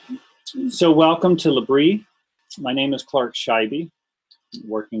So welcome to Labrie. My name is Clarke Scheibe,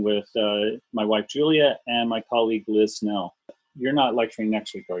 working with my wife Julia and my colleague Liz Snell. You're not lecturing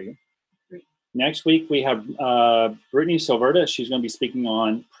next week, are you? Next week we have Brittany Silverta. She's going to be speaking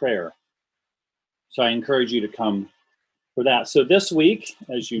on prayer. So I encourage you to come for that. So this week,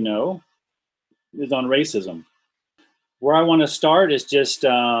 as you know, is on racism. Where I want to start is just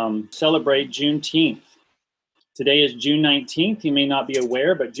celebrate Juneteenth. Today is June 19th. You may not be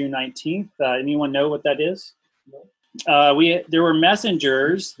aware, but June 19th, anyone know what that is? There were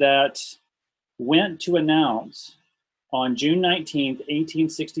messengers that went to announce on June 19th,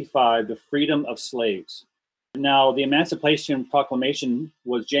 1865, the freedom of slaves. Now, the Emancipation Proclamation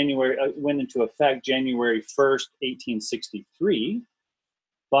was went into effect January 1st, 1863,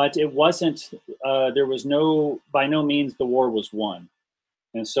 but it wasn't, by no means the war was won.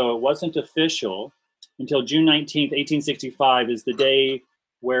 And so it wasn't official until June 19th, 1865 is the day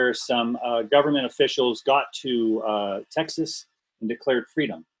where some government officials got to Texas and declared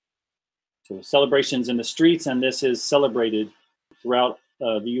freedom. So celebrations in the streets, and this is celebrated throughout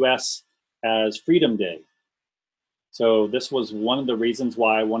the U.S. as Freedom Day. So this was one of the reasons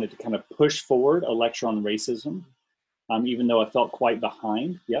why I wanted to kind of push forward a lecture on racism, even though I felt quite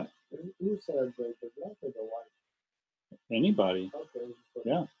behind. Yeah. Who celebrates the black or the white? Anybody. Okay.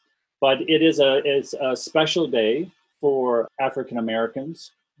 Yeah. But it's a special day for African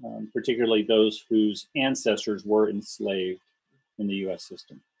Americans, particularly those whose ancestors were enslaved in the U.S.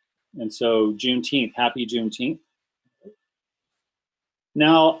 system. And so Juneteenth, happy Juneteenth.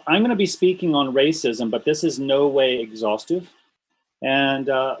 Now, I'm going to be speaking on racism, but this is no way exhaustive. And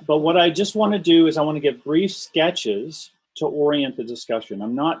but what I just want to do is I want to give brief sketches to orient the discussion.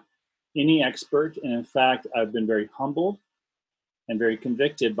 I'm not any expert, and in fact, I've been very humbled and very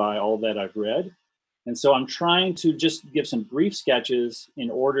convicted by all that I've read. And so I'm trying to just give some brief sketches in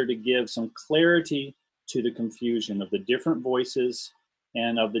order to give some clarity to the confusion of the different voices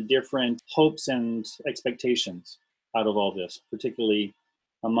and of the different hopes and expectations out of all this, particularly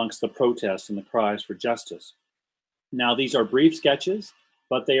amongst the protests and the cries for justice. Now, these are brief sketches,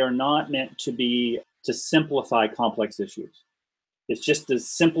 but they are not meant to simplify complex issues. It's just to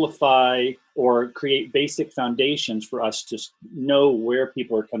simplify or create basic foundations for us to know where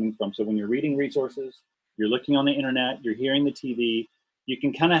people are coming from. So when you're reading resources, you're looking on the internet, you're hearing the TV, you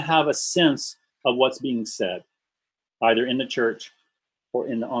can kind of have a sense of what's being said, either in the church or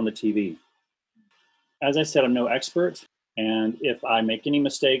on the TV. As I said, I'm no expert, and if I make any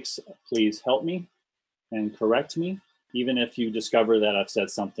mistakes, please help me and correct me, even if you discover that I've said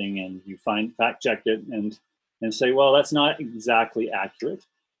something and you fact checked it and say, well, that's not exactly accurate,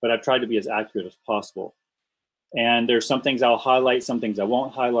 but I've tried to be as accurate as possible. And there's some things I'll highlight, some things I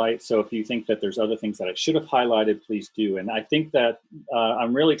won't highlight. So if you think that there's other things that I should have highlighted, please do. And I think that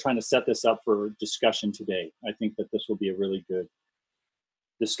I'm really trying to set this up for discussion today. I think that this will be a really good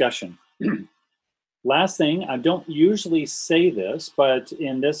discussion. Last thing, I don't usually say this, but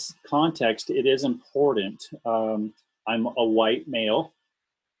in this context, it is important. I'm a white male,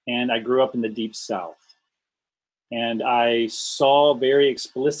 and I grew up in the Deep South. And I saw very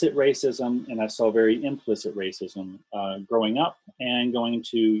explicit racism and I saw very implicit racism growing up and going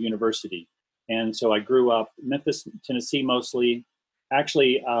to university. And so I grew up Memphis, Tennessee mostly.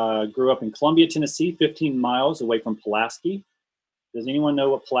 Actually, grew up in Columbia, Tennessee, 15 miles away from Pulaski. Does anyone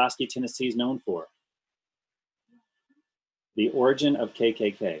know what Pulaski, Tennessee is known for? The origin of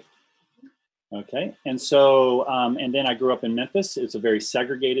KKK. Okay, and so, and then I grew up in Memphis. It's a very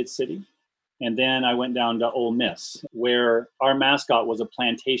segregated city. And then I went down to Ole Miss, where our mascot was a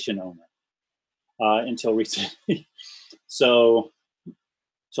plantation owner until recently. So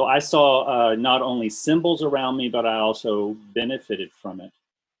I saw not only symbols around me, but I also benefited from it.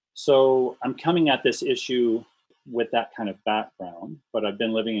 So I'm coming at this issue with that kind of background, but I've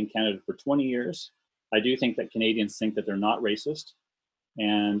been living in Canada for 20 years. I do think that Canadians think that they're not racist.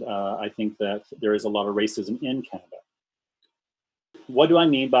 And I think that there is a lot of racism in Canada. What do I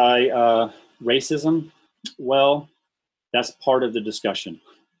mean by racism? Well, that's part of the discussion.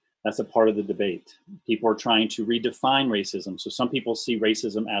 That's a part of the debate. People are trying to redefine racism. So some people see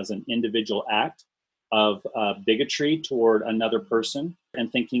racism as an individual act of bigotry toward another person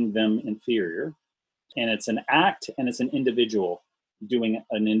and thinking them inferior. And it's an act and it's an individual doing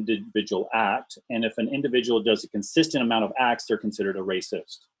an individual act. And if an individual does a consistent amount of acts, they're considered a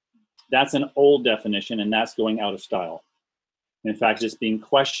racist. That's an old definition, and that's going out of style. In fact, it's being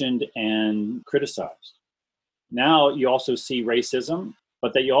questioned and criticized. Now you also see racism,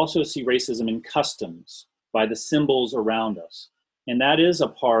 but that you also see racism in customs by the symbols around us. And that is a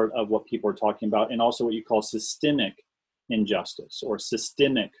part of what people are talking about, and also what you call systemic injustice or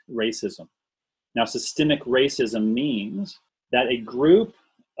systemic racism. Now, systemic racism means that a group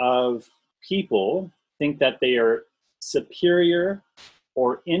of people think that they are superior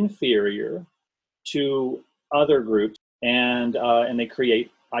or inferior to other groups, and they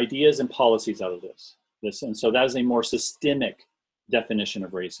create ideas and policies out of this. And so that is a more systemic definition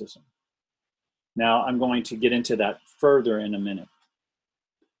of racism. Now, I'm going to get into that further in a minute.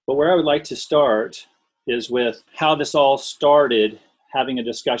 But where I would like to start is with how this all started, having a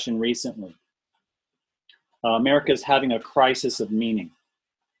discussion recently. America is having a crisis of meaning.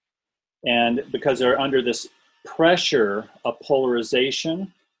 And because they're under this pressure of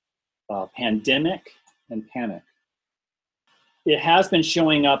polarization, pandemic, and panic. It has been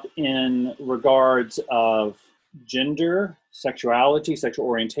showing up in regards of gender, sexuality, sexual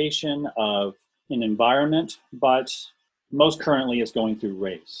orientation, of an environment, but most currently is going through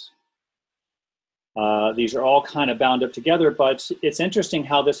race. These are all kind of bound up together, but it's interesting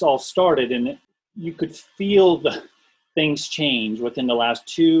how this all started, and you could feel the things change within the last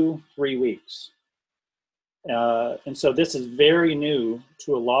 2-3 weeks. And so this is very new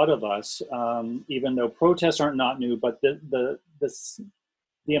to a lot of us, even though protests aren't not new, but the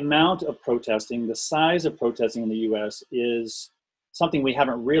amount of protesting, the size of protesting in the US is something we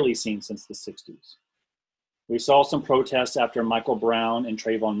haven't really seen since the 60s. We saw some protests after Michael Brown and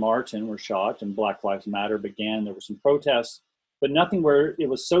Trayvon Martin were shot and Black Lives Matter began. There were some protests, but nothing where it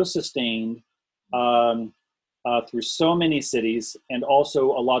was so sustained through so many cities, and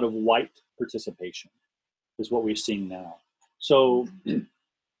also a lot of white participation is what we're seeing now. So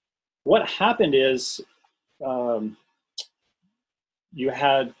what happened is you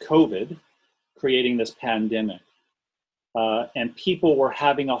had COVID creating this pandemic, and people were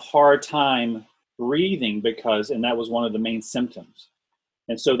having a hard time breathing and that was one of the main symptoms.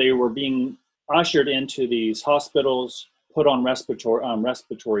 And so they were being ushered into these hospitals, put on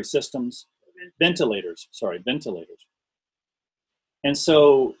respiratory systems, ventilators. And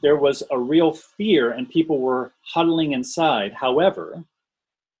so there was a real fear and people were huddling inside. However,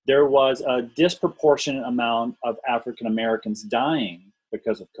 there was a disproportionate amount of African Americans dying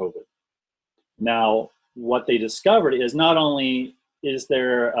because of COVID. Now, what they discovered is not only is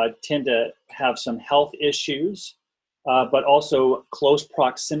there tend to have some health issues, but also close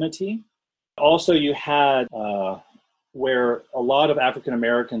proximity. Also, you had where a lot of African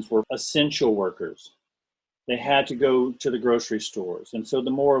Americans were essential workers. They had to go to the grocery stores. And so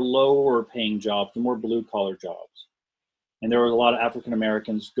the more lower paying jobs, the more blue collar jobs. And there were a lot of African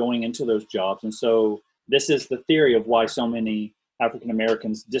Americans going into those jobs. And so this is the theory of why so many African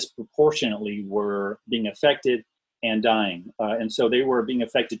Americans disproportionately were being affected and dying. And so they were being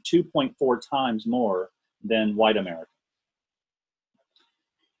affected 2.4 times more than white Americans.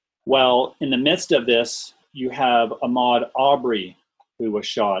 Well, in the midst of this, you have Ahmaud Arbery, who was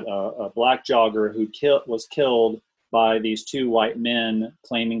shot, a black jogger who was killed by these two white men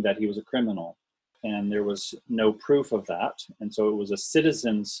claiming that he was a criminal. And there was no proof of that. And so it was a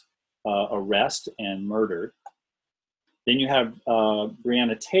citizen's arrest and murder. Then you have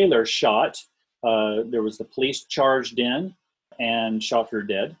Breonna Taylor shot. There was the police charged in and shot her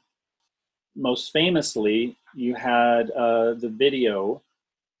dead. Most famously, you had the video,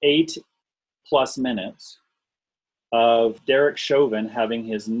 8+ minutes, of Derek Chauvin having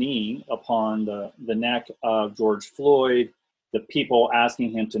his knee upon the neck of George Floyd, the people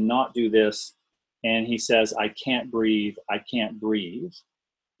asking him to not do this, and he says, "I can't breathe, I can't breathe."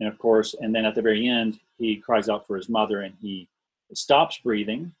 And of course, and then at the very end, he cries out for his mother and he stops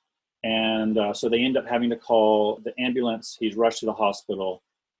breathing. And so they end up having to call the ambulance. He's rushed to the hospital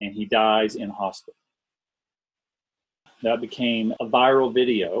and he dies in hospital. That became a viral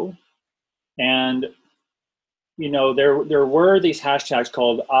video. And, you know, there were these hashtags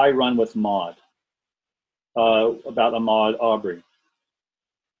called I Run With Maud, about Ahmaud Arbery.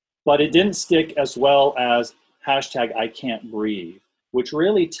 But it didn't stick as well as hashtag I Can't Breathe, which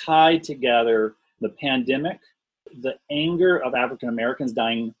really tied together the pandemic, the anger of African Americans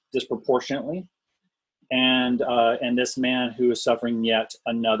dying disproportionately, and this man who is suffering yet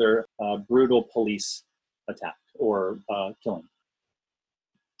another brutal police attack or killing.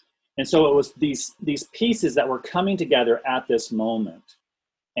 And so it was these pieces that were coming together at this moment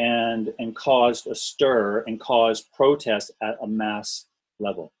and caused a stir and caused protest at a mass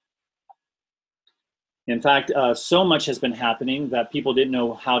level. In fact, so much has been happening that people didn't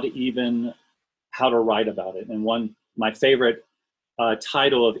know how to write about it. And my favorite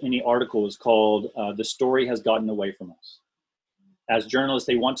title of any article is called "The Story Has Gotten Away From Us." As journalists,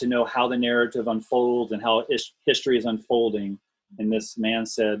 they want to know how the narrative unfolds and how history is unfolding. And this man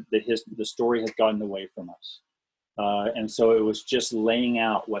said that the story has gotten away from us. And so it was just laying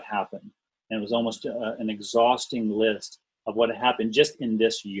out what happened. And it was almost an exhausting list of what had happened just in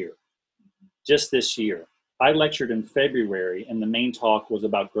this year. Just this year. I lectured in February, and the main talk was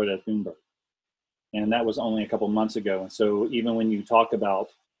about Greta Thunberg. And that was only a couple months ago. And so even when you talk about,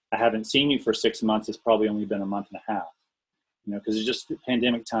 I haven't seen you for 6 months, it's probably only been a month and a half. Because it's just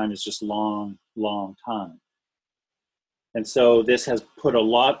pandemic time is just long, long time. And so this has put a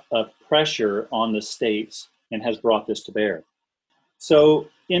lot of pressure on the states and has brought this to bear. So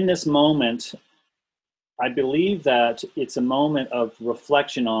in this moment, I believe that it's a moment of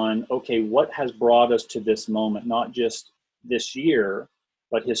reflection on, okay, what has brought us to this moment, not just this year,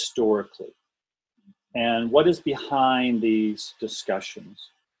 but historically. And what is behind these discussions?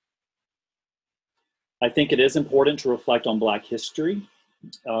 I think it is important to reflect on Black history,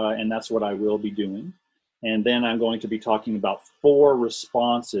 and that's what I will be doing. And then I'm going to be talking about 4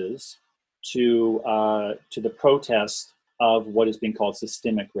 responses to the protest of what is being called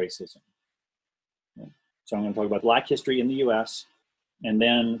systemic racism. So I'm going to talk about Black history in the US, and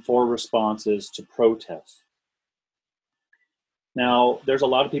then 4 responses to protests. Now, there's a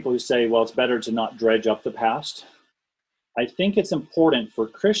lot of people who say, well, it's better to not dredge up the past. I think it's important for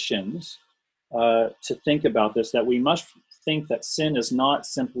Christians to think about this, that we must think that sin is not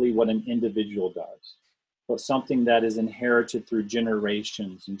simply what an individual does, but something that is inherited through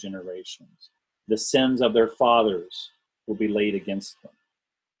generations and generations. The sins of their fathers will be laid against them.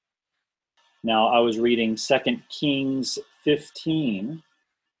 Now, I was reading 2 Kings 15,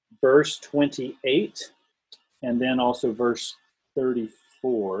 verse 28, and then also verse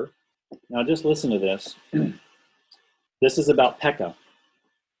 34. Now, just listen to this. This is about Pekah.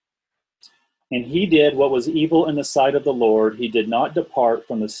 And he did what was evil in the sight of the Lord. He did not depart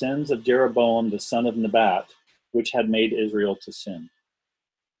from the sins of Jeroboam, the son of Nebat, which had made Israel to sin.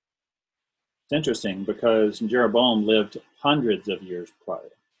 It's interesting because Jeroboam lived hundreds of years prior.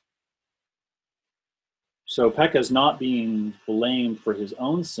 So Pekah is not being blamed for his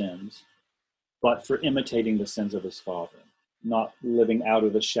own sins, but for imitating the sins of his father, not living out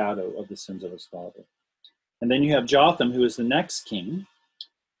of the shadow of the sins of his father. And then you have Jotham, who is the next king.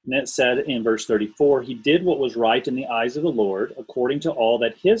 And it said in verse 34, he did what was right in the eyes of the Lord, according to all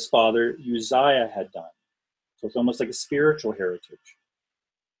that his father Uzziah had done. So it's almost like a spiritual heritage.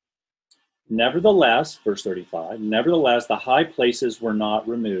 Nevertheless, verse 35, nevertheless, the high places were not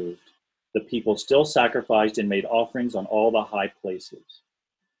removed. The people still sacrificed and made offerings on all the high places.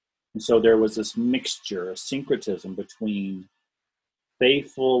 And so there was this mixture, a syncretism between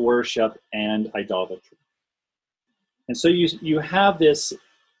faithful worship and idolatry. And so you have this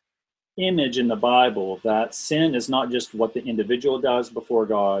image in the Bible that sin is not just what the individual does before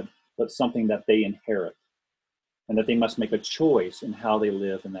God, but something that they inherit, and that they must make a choice in how they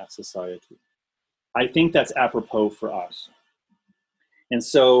live in that society. I think that's apropos for us. And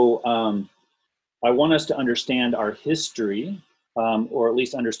so I want us to understand our history, or at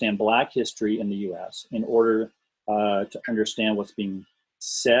least understand Black history in the US in order to understand what's being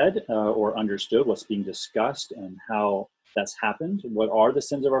said or understood, what's being discussed, and how that's happened. What are the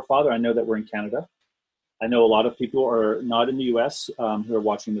sins of our father? I know that we're in Canada. I know a lot of people are not in the US who are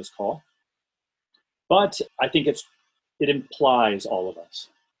watching this call. But I think it implies all of us.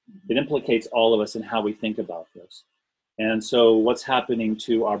 It implicates all of us in how we think about this. And so what's happening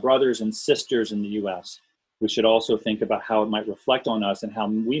to our brothers and sisters in the US, we should also think about how it might reflect on us and how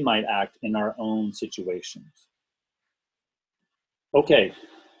we might act in our own situations. Okay,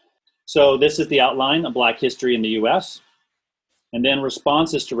 so this is the outline of Black history in the US. And then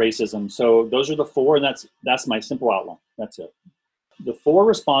responses to racism. So those are the 4, and that's my simple outline. That's it. The 4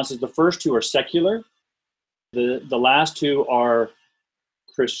 responses, the first 2 are secular. The last 2 are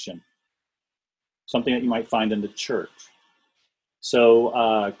Christian, something that you might find in the church.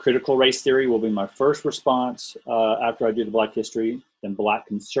 So critical race theory will be my first response after I do the Black history. Then Black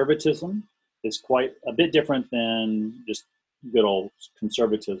conservatism is quite a bit different than just good old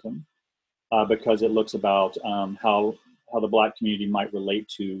conservatism because it looks about how the Black community might relate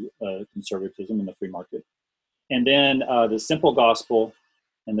to conservatism in the free market. And then the simple gospel,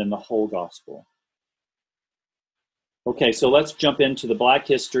 and then the whole gospel. Okay, so let's jump into the Black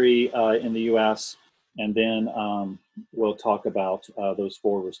history in the US, and then we'll talk about those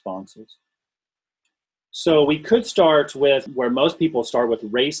 4 responses. So we could start with where most people start, with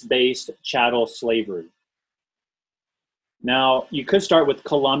race-based chattel slavery. Now, you could start with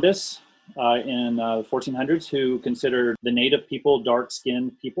Columbus in the 1400s, who considered the native people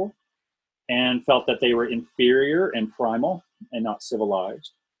dark-skinned people and felt that they were inferior and primal and not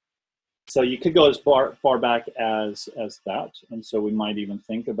civilized. So you could go as far back as that. And so we might even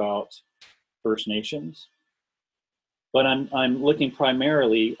think about First Nations. But I'm looking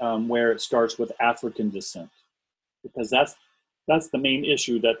primarily where it starts with African descent, because that's the main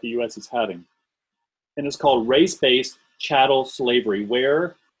issue that the U.S. is having. And it's called race-based chattel slavery,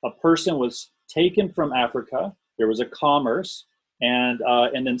 where a person was taken from Africa, there was a commerce, and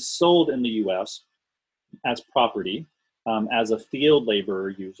then sold in the U.S. as property, as a field laborer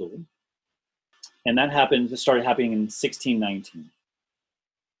usually. And that started happening in 1619.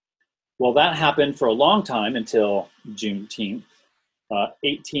 Well, that happened for a long time until Juneteenth,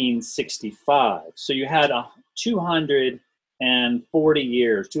 1865. So you had 240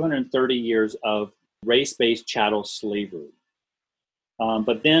 years, 230 years of race-based chattel slavery.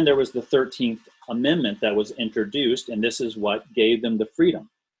 But then there was the 13th Amendment that was introduced, and this is what gave them the freedom.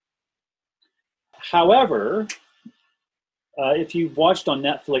 However, if you've watched on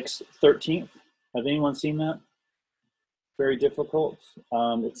Netflix 13th, have anyone seen that? Very difficult.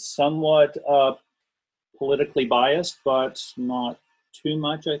 It's somewhat politically biased, but not too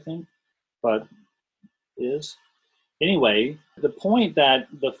much, I think, but is. Anyway, the point that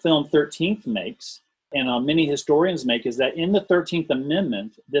the film 13th makes, and many historians make, is that in the 13th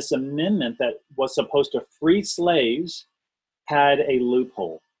Amendment, this amendment that was supposed to free slaves had a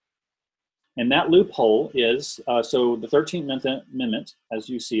loophole. And that loophole is, so the 13th Amendment, as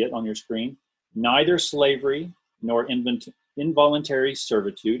you see it on your screen, neither slavery nor involuntary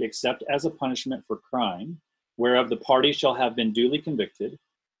servitude, except as a punishment for crime, whereof the party shall have been duly convicted,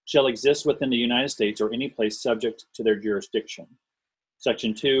 shall exist within the United States or any place subject to their jurisdiction.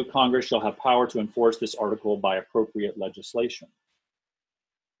 Section 2, Congress shall have power to enforce this article by appropriate legislation.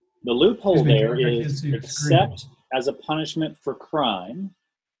 The loophole there is except as a punishment for crime,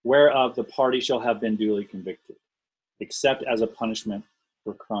 whereof the party shall have been duly convicted, except as a punishment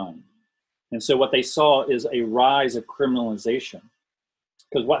for crime. And so what they saw is a rise of criminalization.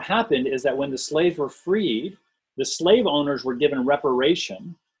 Because what happened is that when the slaves were freed, the slave owners were given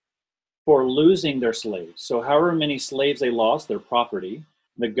reparation for losing their slaves. So however many slaves they lost, their property,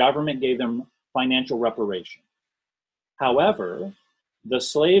 the government gave them financial reparation. However, the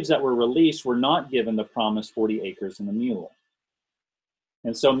slaves that were released were not given the promised 40 acres and a mule.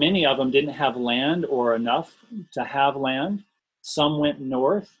 And so many of them didn't have land or enough to have land. Some went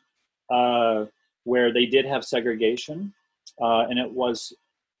north, where they did have segregation, and it was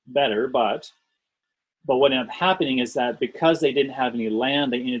better, but what ended up happening is that because they didn't have any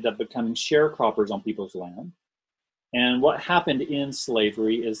land, they ended up becoming sharecroppers on people's land. And what happened in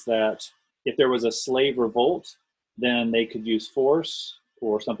slavery is that if there was a slave revolt, then they could use force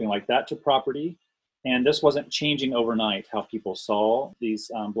or something like that to property. And this wasn't changing overnight how people saw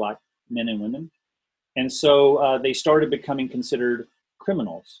these Black men and women. And so they started becoming considered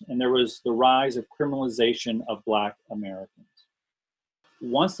criminals. And there was the rise of criminalization of Black Americans.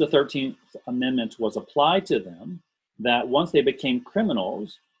 Once the 13th Amendment was applied to them, that once they became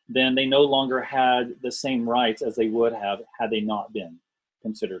criminals, then they no longer had the same rights as they would have had they not been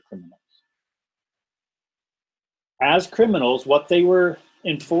considered criminals. As criminals, what they were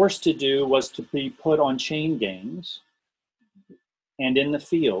enforced to do was to be put on chain gangs and in the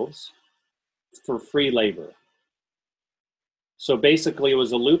fields for free labor. So basically, it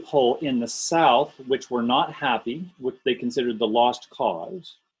was a loophole in the South, which were not happy, which they considered the lost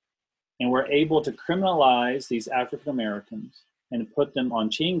cause, and were able to criminalize these African Americans and put them on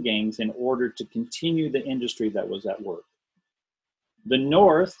chain gangs in order to continue the industry that was at work. The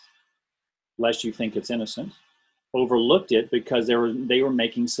North, lest you think it's innocent, overlooked it because they were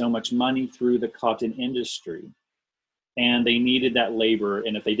making so much money through the cotton industry. And they needed that labor.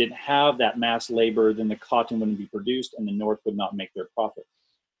 And if they didn't have that mass labor, then the cotton wouldn't be produced and the North would not make their profit.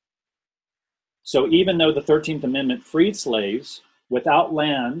 So even though the 13th Amendment freed slaves without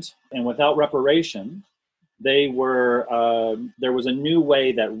land and without reparation, there was a new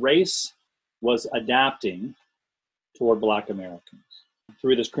way that race was adapting toward Black Americans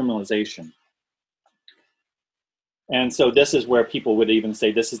through this criminalization. And so this is where people would even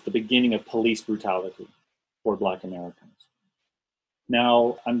say this is the beginning of police brutality for Black Americans.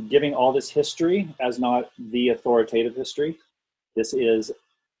 Now, I'm giving all this history as not the authoritative history. This is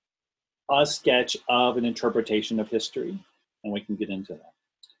a sketch of an interpretation of history, and we can get into that.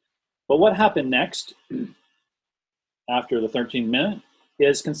 But what happened next after the 13th Amendment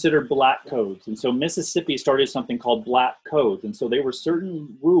is considered Black codes. And so Mississippi started something called Black codes. And so there were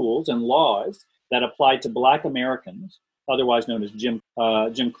certain rules and laws that applied to Black Americans, otherwise known as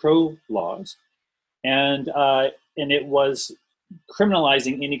Jim Crow laws. And it was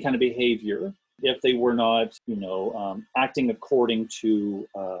criminalizing any kind of behavior if they were not, acting according to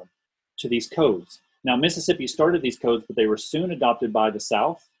these codes. Now, Mississippi started these codes, but they were soon adopted by the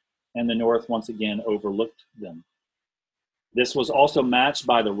South, and the North once again overlooked them. This was also matched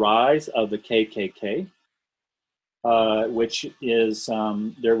by the rise of the KKK, which is,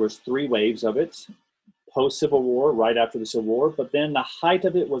 there was 3 waves of it, post-Civil War, right after the Civil War, but then the height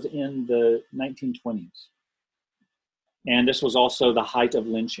of it was in the 1920s. And this was also the height of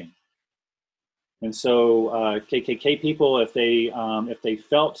lynching. And so KKK people, if they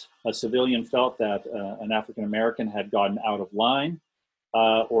felt, a civilian felt that an African American had gotten out of line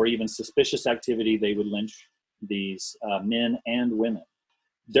or even suspicious activity, they would lynch these men and women.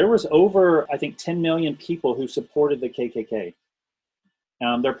 There was over, I think, 10 million people who supported the KKK.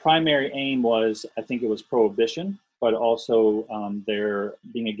 Their primary aim was, I think it was prohibition, but also their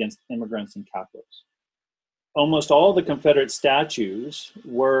being against immigrants and Catholics. Almost all the Confederate statues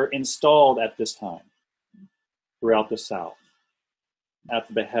were installed at this time throughout the South at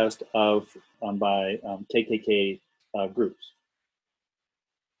the behest of by KKK groups,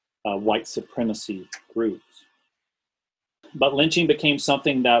 white supremacy groups. But lynching became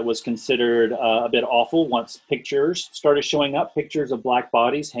something that was considered a bit awful once pictures started showing up, pictures of black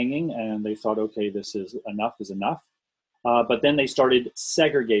bodies hanging, and they thought, okay, this is enough. But then they started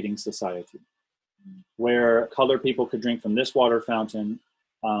segregating society, where colored people could drink from this water fountain,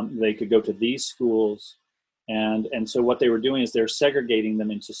 they could go to these schools, and so what they were doing is they're segregating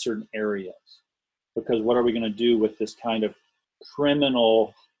them into certain areas. Because what are we going to do with this kind of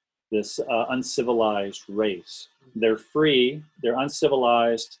criminal, this uncivilized race? They're free, they're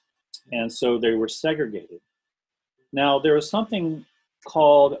uncivilized, and so they were segregated. Now, there was something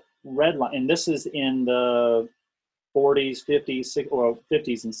called redlining, and this is in the 40s, 50s, or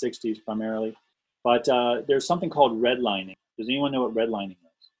 50s and 60s primarily, but there's something called redlining. Does anyone know what redlining is?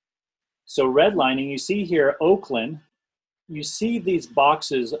 So redlining, you see here, Oakland, you see these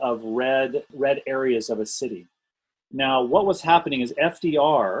boxes of red areas of a city. Now, what was happening is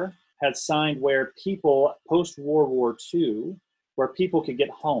FDR had signed where people, post-World War II, where people could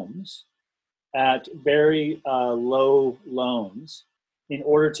get homes at very low loans in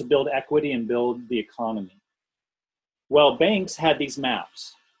order to build equity and build the economy. Well, banks had these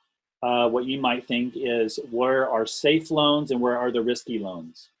maps. What you might think is where are safe loans and where are the risky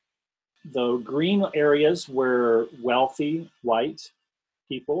loans. The green areas were wealthy white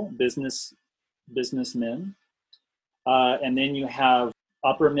people, businessmen. And then you have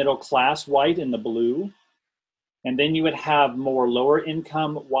upper middle class white in the blue. And then you would have more lower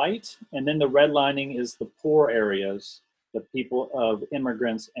income white. And then the redlining is the poor areas, the people of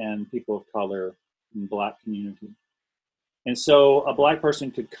immigrants and people of color in black community. And so a black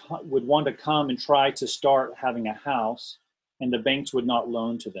person would want to come and try to start having a house, and the banks would not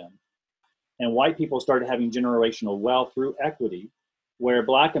loan to them. And white people started having generational wealth through equity, where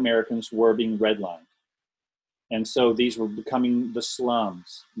black Americans were being redlined. And so these were becoming the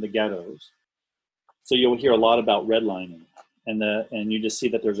slums, the ghettos. So you'll hear a lot about redlining, and you just see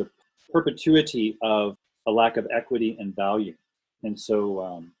that there's a perpetuity of a lack of equity and value. And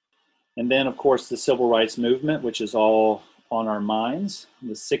so, and then of course the civil rights movement, which is all on our minds, in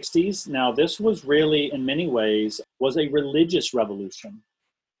the 60s. Now this was really, in many ways, was a religious revolution.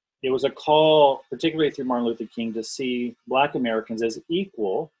 It was a call, particularly through Martin Luther King, to see black Americans as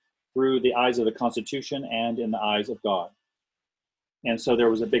equal through the eyes of the Constitution and in the eyes of God. And so there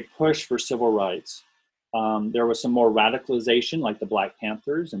was a big push for civil rights. There was some more radicalization, like the Black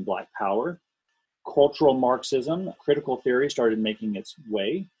Panthers and Black Power. Cultural Marxism, critical theory started making its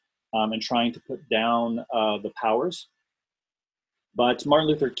way and trying to put down the powers. But Martin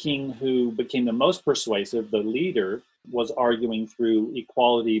Luther King, who became the most persuasive, the leader, was arguing through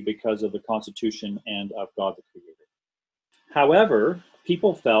equality because of the Constitution and of God the Creator. However,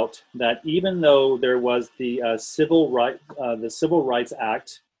 people felt that even though there was the Civil Rights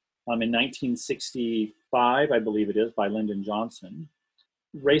Act in 1965, I believe it is, by Lyndon Johnson,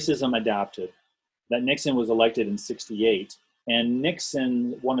 racism adapted. That Nixon was elected in 68, and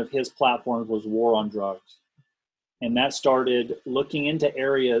Nixon, one of his platforms was war on drugs. And that started looking into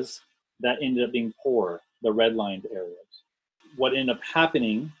areas that ended up being poor, the redlined areas. What ended up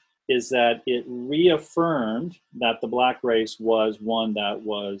happening is that it reaffirmed that the black race was one that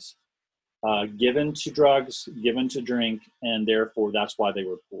was given to drugs, given to drink, and therefore that's why they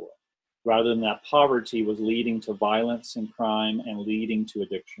were poor. Rather than that poverty was leading to violence and crime and leading to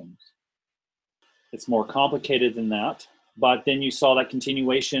addictions. It's more complicated than that, but then you saw that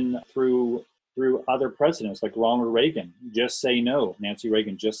continuation through other presidents like Ronald Reagan, just say no, Nancy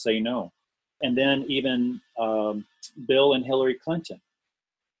Reagan, just say no. And then even Bill and Hillary Clinton,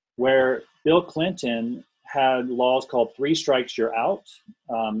 where Bill Clinton had laws called 3 strikes, you're out,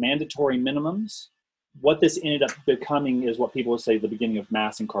 mandatory minimums. What this ended up becoming is what people would say the beginning of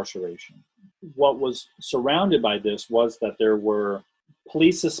mass incarceration. what was surrounded by this was that there were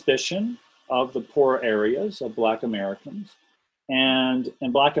police suspicion of the poor areas of Black Americans, and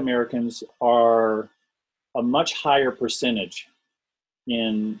Black Americans are a much higher percentage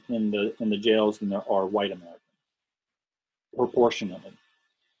in the jails than there are white Americans, proportionately.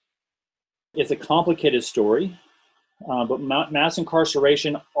 It's a complicated story, but mass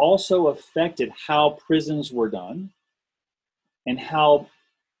incarceration also affected how prisons were done and how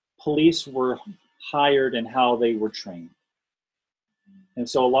police were hired and how they were trained. And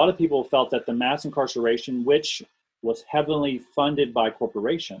so a lot of people felt that the mass incarceration, which was heavily funded by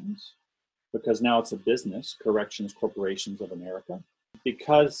corporations, because now it's a business, Corrections Corporations of America,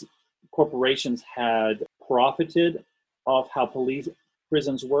 because corporations had profited off how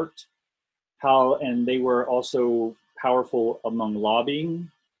prisons worked, and they were also powerful among lobbying,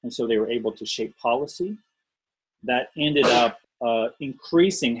 and so they were able to shape policy, that ended up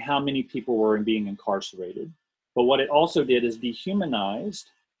increasing how many people were being incarcerated. But what it also did is dehumanized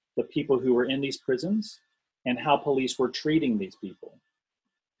the people who were in these prisons and how police were treating these people.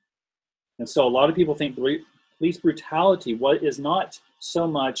 And so a lot of people think police brutality is not so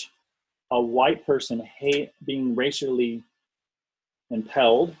much a white person being racially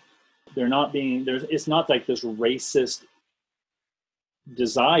impelled. It's not like this racist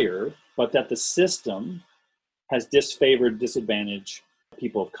desire, but that the system has disfavored, disadvantaged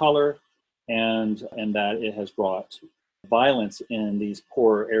people of color, and that it has brought violence in these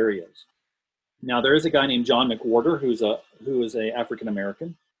poor areas. Now, there is a guy named John McWhorter who is a African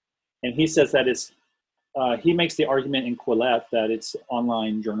American, and he says that he makes the argument in Quillette, that it's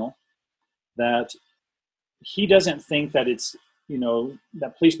online journal, that he doesn't think that it's,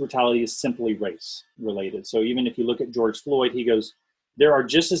 that police brutality is simply race related. So even if you look at George Floyd, he goes, there are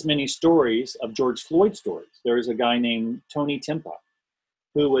just as many stories of George Floyd stories. There is a guy named Tony Timpa,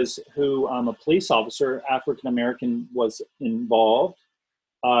 who a police officer, African American, was involved,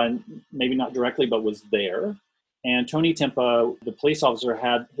 maybe not directly, but was there. And Tony Timpa, the police officer,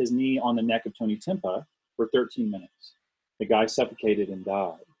 had his knee on the neck of Tony Timpa for 13 minutes. The guy suffocated and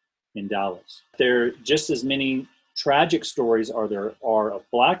died in Dallas. There are just as many tragic stories are of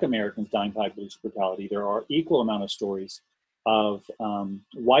Black Americans dying by police brutality. There are equal amount of stories of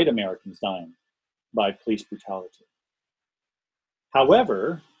white Americans dying by police brutality.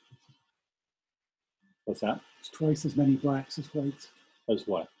 However, what's that? It's twice as many blacks as whites. As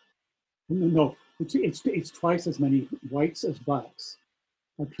what? No, it's twice as many whites as blacks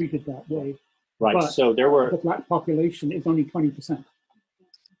are treated that way. Right. But so there were the black population is only 20%.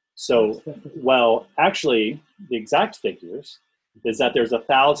 So, well, actually, the exact figures is that there's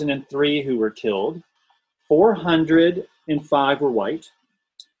 1,003 who were killed, 405 were white,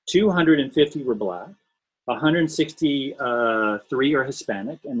 250 were Black, 163 are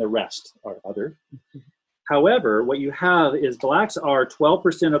Hispanic, and the rest are other. However, what you have is Blacks are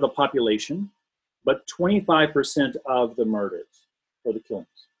 12% of the population, but 25% of the murders or the killings.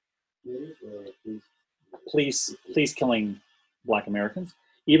 Police killing Black Americans,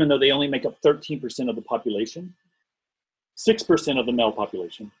 even though they only make up 13% of the population, 6% of the male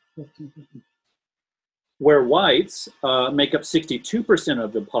population. Where whites make up 62%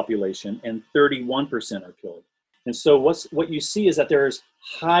 of the population and 31% are killed. And so what you see is that there's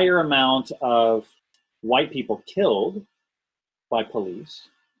higher amount of white people killed by police.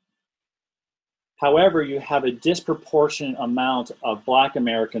 However, you have a disproportionate amount of Black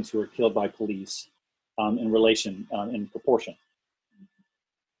Americans who are killed by police in proportion.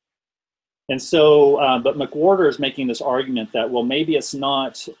 And so, but McWhorter is making this argument that, well, maybe it's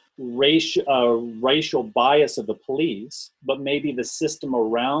not racial bias of the police, but maybe the system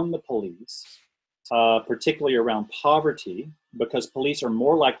around the police, particularly around poverty, because police are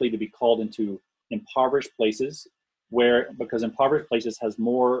more likely to be called into impoverished places, because impoverished places has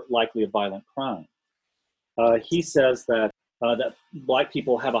more likely a violent crime. He says that Black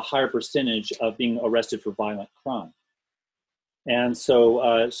people have a higher percentage of being arrested for violent crime. And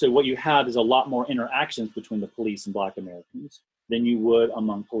so what you have is a lot more interactions between the police and Black Americans than you would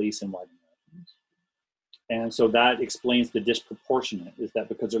among police and white Americans. And so that explains the disproportionate, is that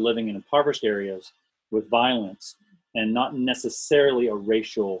because they're living in impoverished areas with violence and not necessarily a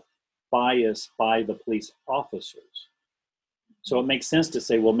racial bias by the police officers. So it makes sense to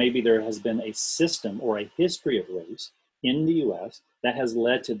say, well, maybe there has been a system or a history of race in the US that has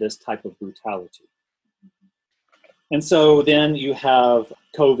led to this type of brutality. And so then you have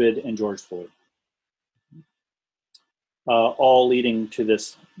COVID and George Floyd, all leading to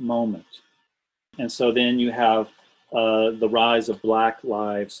this moment. And so then you have the rise of Black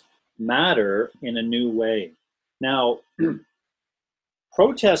Lives Matter in a new way. Now,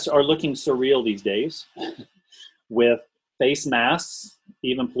 Protests are looking surreal these days with face masks.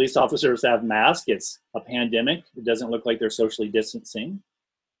 Even police officers have masks. It's a pandemic. It doesn't look like they're socially distancing.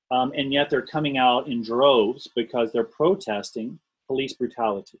 And yet they're coming out in droves because they're protesting police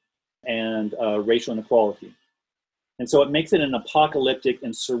brutality and racial inequality. And so it makes it an apocalyptic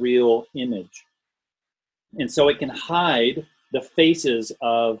and surreal image. And so it can hide the faces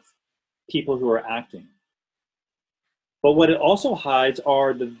of people who are acting. But what it also hides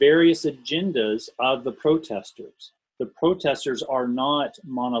are the various agendas of the protesters. The protesters are not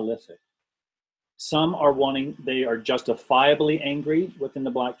monolithic. Some are they are justifiably angry within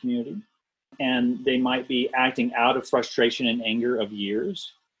the Black community, and they might be acting out of frustration and anger of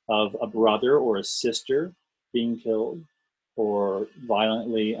years of a brother or a sister being killed or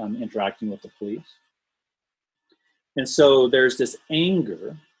violently interacting with the police. And so there's this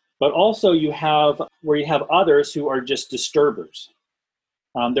anger, but also you have others who are just disturbers.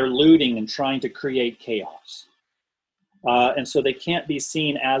 They're looting and trying to create chaos. And so they can't be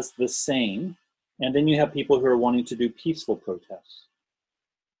seen as the same. And then you have people who are wanting to do peaceful protests.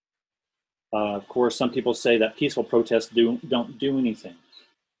 Of course, some people say that peaceful protests don't do anything.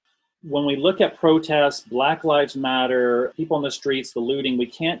 When we look at protests, Black Lives Matter, people in the streets, the looting, we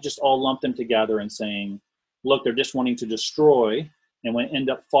can't just all lump them together and saying, look, they're just wanting to destroy, and we end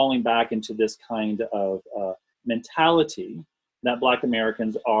up falling back into this kind of mentality that Black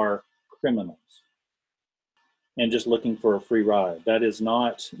Americans are criminals and just looking for a free ride. That is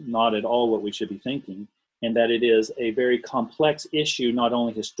not at all what we should be thinking, and that it is a very complex issue, not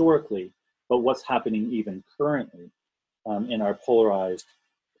only historically, but what's happening even currently in our polarized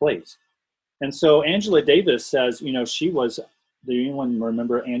place. And so Angela Davis says, she was, do anyone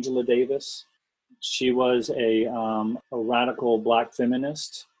remember Angela Davis? She was a radical Black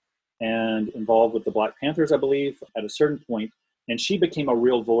feminist and involved with the Black Panthers, I believe, at a certain point. And she became a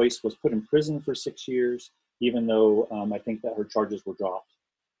real voice, was put in prison for 6 years, even though I think that her charges were dropped.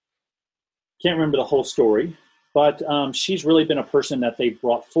 Can't remember the whole story, but she's really been a person that they've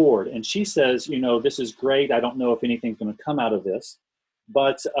brought forward. And she says, this is great. I don't know if anything's going to come out of this.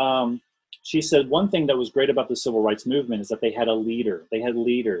 But she said one thing that was great about the civil rights movement is that they had a leader. They had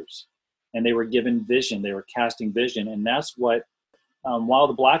leaders, and they were given vision. They were casting vision. And that's what, while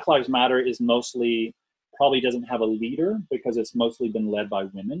the Black Lives Matter is mostly, probably doesn't have a leader because it's mostly been led by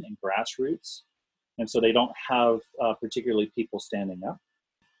women and grassroots. And so they don't have particularly people standing up.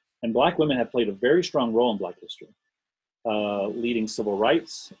 And Black women have played a very strong role in Black history, leading civil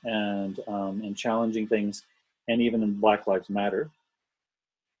rights and challenging things, and even in Black Lives Matter.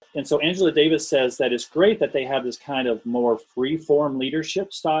 And so Angela Davis says that it's great that they have this kind of more free-form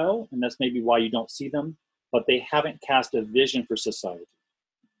leadership style, and that's maybe why you don't see them, but they haven't cast a vision for society.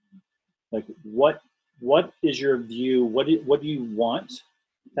 Like, what is your view? What do you want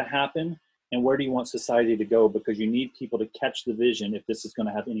to happen? And where do you want society to go? Because you need people to catch the vision if this is going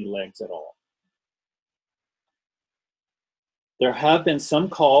to have any legs at all. There have been some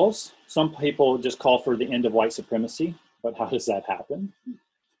calls. Some people just call for the end of white supremacy, but how does that happen?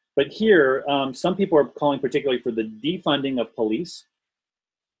 But here, some people are calling particularly for the defunding of police,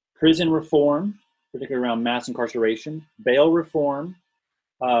 prison reform, particularly around mass incarceration, bail reform,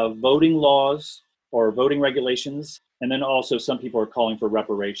 voting laws or voting regulations, and then also some people are calling for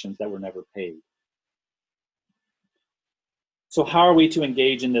reparations that were never paid. So how are we to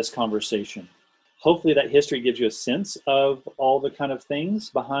engage in this conversation? Hopefully that history gives you a sense of all the kind of things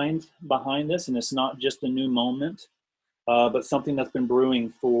behind this, and it's not just a new moment, but something that's been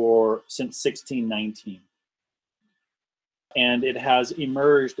brewing since 1619. And it has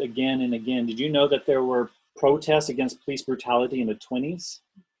emerged again and again. Did you know that there were protests against police brutality in the 20s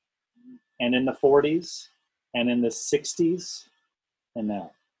and in the 40s and in the 60s and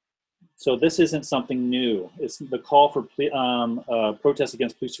now? So this isn't something new. It's the call for protests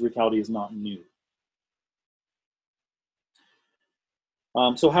against police brutality is not new.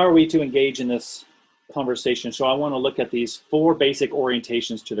 So how are we to engage in this conversation? So I want to look at these 4 basic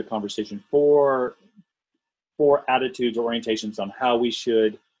orientations to the conversation, four attitudes or orientations on how we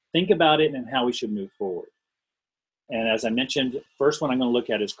should think about it and how we should move forward. And as I mentioned, first one I'm going to look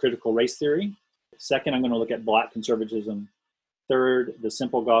at is critical race theory. Second, I'm going to look at Black conservatism. Third, the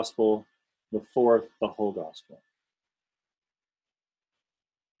simple gospel. The fourth, the whole gospel.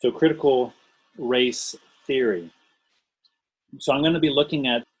 So critical race theory. So I'm going to be looking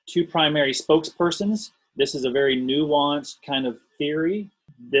at 2 primary spokespersons. This is a very nuanced kind of theory.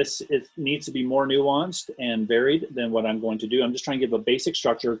 It needs to be more nuanced and varied than what I'm going to do. I'm just trying to give a basic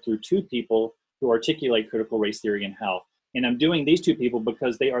structure through 2 people who articulate critical race theory and how. And I'm doing these 2 people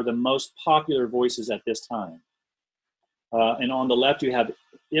because they are the most popular voices at this time. And on the left, you have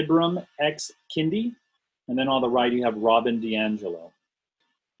Ibram X. Kendi. And then on the right, you have Robin DiAngelo.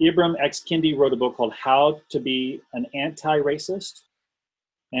 Ibram X. Kendi wrote a book called How to Be an Anti-Racist.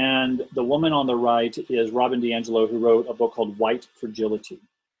 And the woman on the right is Robin DiAngelo, who wrote a book called White Fragility,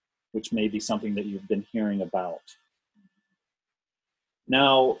 which may be something that you've been hearing about.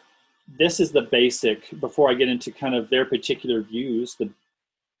 Now, this is the basic, before I get into kind of their particular views, the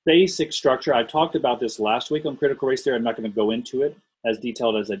basic structure. I talked about this last week on critical race theory. I'm not going to go into it as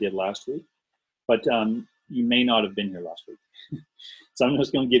detailed as I did last week, but you may not have been here last week. So I'm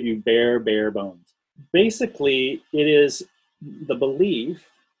just going to give you bare bones. Basically, it is the belief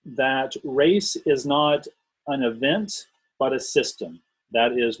that race is not an event, but a system.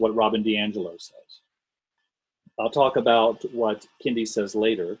 That is what Robin DiAngelo says. I'll talk about what Kendi says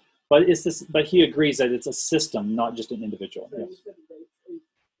later, but but he agrees that it's a system, not just an individual. Yes.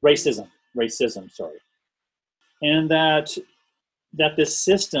 Racism, sorry. And that this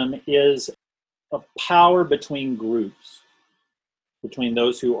system is a power between groups, between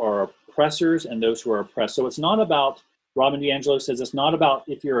those who are oppressors and those who are oppressed. So it's not about, Robin DiAngelo says, it's not about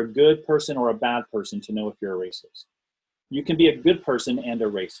if you're a good person or a bad person to know if you're a racist. You can be a good person and a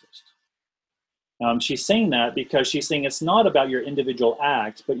racist. She's saying that because she's saying it's not about your individual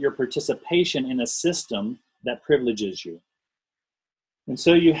act, but your participation in a system that privileges you. And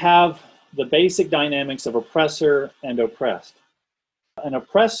so you have the basic dynamics of oppressor and oppressed. An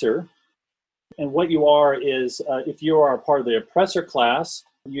oppressor, and what you are is, if you are a part of the oppressor class,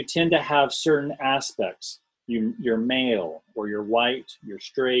 you tend to have certain aspects. You're male, or you're white, you're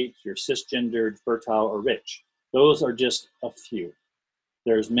straight, you're cisgendered, fertile, or rich. Those are just a few.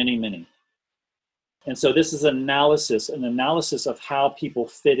 There's many. And so this is an analysis of how people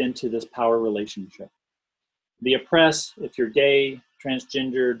fit into this power relationship. The oppressed, if you're gay,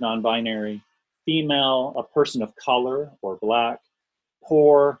 transgendered, non-binary, female, a person of color or black,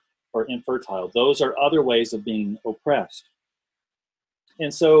 poor or infertile, those are other ways of being oppressed.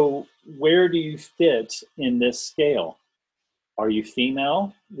 And so where do you fit in this scale? Are you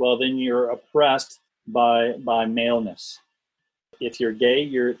female? Well, then you're oppressed by maleness. If you're gay,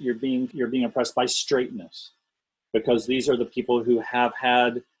 you're being oppressed by straightness, because these are the people who have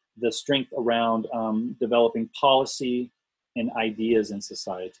had the strength around developing policy and ideas in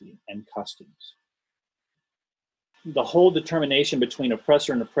society and customs. The whole determination between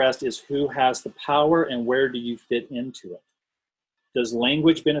oppressor and oppressed is who has the power and where do you fit into it. Does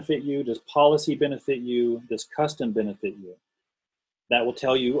language benefit you? Does policy benefit you? Does custom benefit you? That will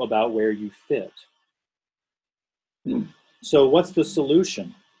tell you about where you fit. So what's the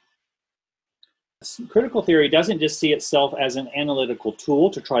solution? Critical theory doesn't just see itself as an analytical tool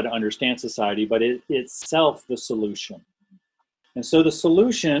to try to understand society, but itself the solution. And so the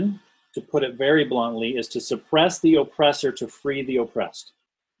solution, to put it very bluntly, is to suppress the oppressor to free the oppressed.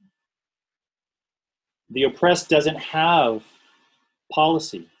 The oppressed doesn't have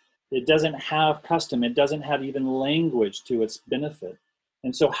policy. It doesn't have custom. It doesn't have even language to its benefit.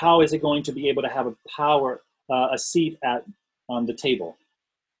 And so how is it going to be able to have a seat on the table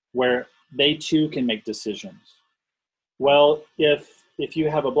where they too can make decisions? Well, if you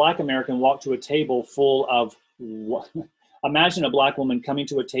have a Black American walk to a table full of, imagine a Black woman coming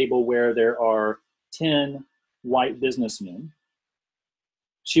to a table where there are 10 white businessmen.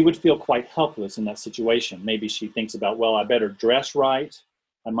 She would feel quite helpless in that situation. Maybe she thinks about, well, I better dress right.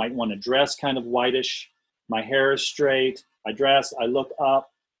 I might want to dress kind of whitish. My hair is straight. I dress, I look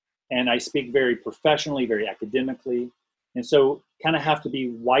up, and I speak very professionally, very academically. And so kind of have to be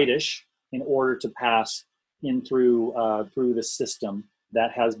whitish in order to pass in through the system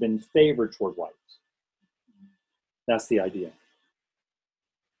that has been favored toward whites. That's the idea.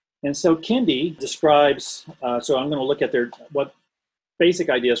 And so Kendi describes, so I'm going to look at what basic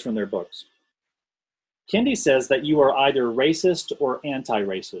ideas from their books. Kendi says that you are either racist or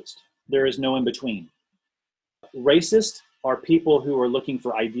anti-racist. There is no in between. Racist are people who are looking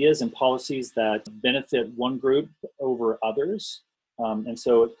for ideas and policies that benefit one group over others. And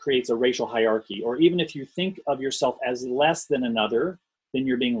so it creates a racial hierarchy. Or even if you think of yourself as less than another, then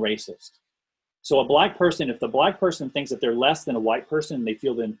you're being racist. So a Black person, if the Black person thinks that they're less than a white person and they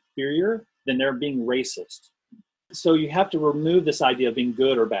feel inferior, then they're being racist. So you have to remove this idea of being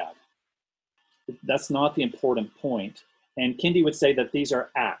good or bad. That's not the important point. And Kendi would say that these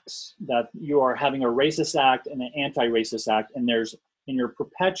are acts, that you are having a racist act and an anti-racist act, and you're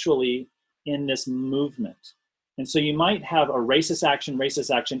perpetually in this movement. And so you might have a racist action,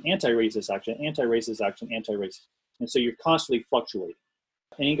 anti-racist action, anti-racist action, anti-racist. And so you're constantly fluctuating.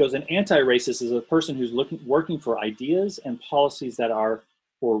 And he goes, an anti-racist is a person who's working for ideas and policies that are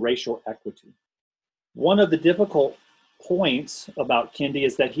for racial equity. One of the difficult points about Kendi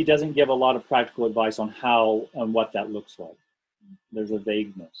is that he doesn't give a lot of practical advice on how and what that looks like. There's a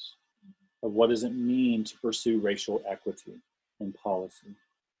vagueness of what does it mean to pursue racial equity in policy.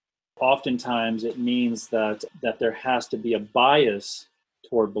 Oftentimes it means that there has to be a bias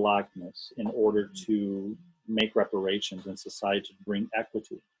toward Blackness in order to make reparations in society to bring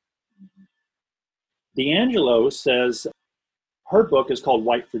equity. D'Angelo says her book is called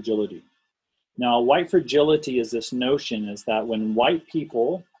White Fragility. Now, white fragility is this notion is that when white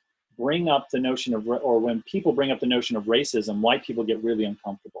people bring up the notion of, or when people bring up the notion of racism, white people get really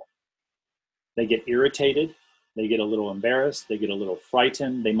uncomfortable. They get irritated, they get a little embarrassed, they get a little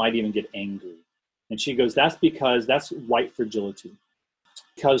frightened, they might even get angry. And she goes, that's because that's white fragility.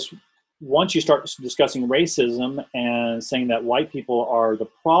 Because once you start discussing racism and saying that white people are the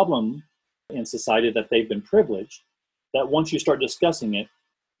problem in society, that they've been privileged, that once you start discussing it,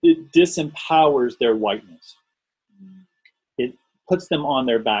 it disempowers their whiteness. It puts them on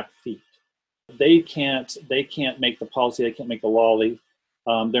their back feet. They can't make the policy, they can't make the law. If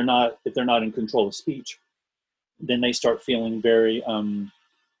they're not in control of speech, then they start feeling very,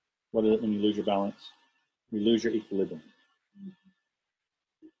 what is it when you lose your balance? You lose your equilibrium.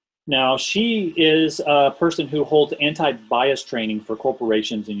 Now, she is a person who holds anti-bias training for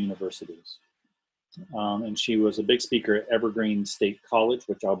corporations and universities. And she was a big speaker at Evergreen State College,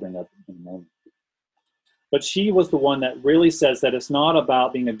 which I'll bring up in a moment. But she was the one that really says that it's not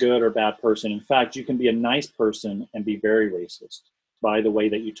about being a good or bad person. In fact, you can be a nice person and be very racist by the way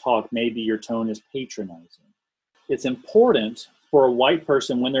that you talk. Maybe your tone is patronizing. It's important for a white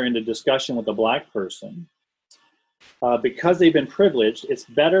person when they're in a discussion with a black person, because they've been privileged, it's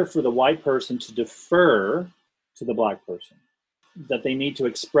better for the white person to defer to the black person, that they need to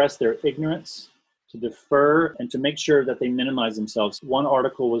express their ignorance, to defer, and to make sure that they minimize themselves. One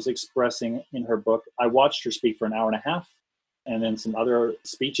article was expressing in her book, I watched her speak for an hour and a half, and then some other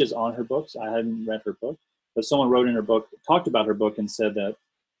speeches on her books. I hadn't read her book, but someone wrote in her book, talked about her book, and said that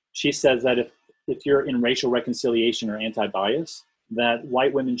she says that if you're in racial reconciliation or anti-bias, that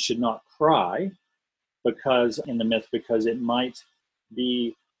white women should not cry because it might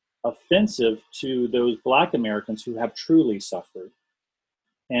be offensive to those black Americans who have truly suffered,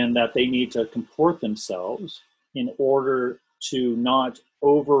 and that they need to comport themselves in order to not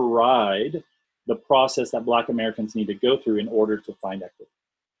override the process that black Americans need to go through in order to find equity.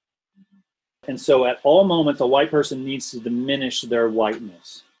 And so at all moments, a white person needs to diminish their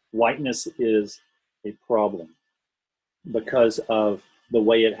whiteness. Whiteness is a problem because of the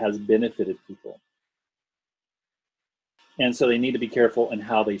way it has benefited people. And so they need to be careful in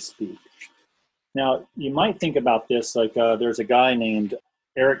how they speak. Now, you might think about this, like there's a guy named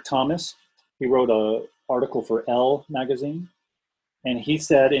Eric Thomas. He wrote an article for Elle magazine. And he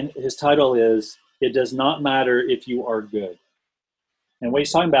said, his title is, "It Does Not Matter If You Are Good." And what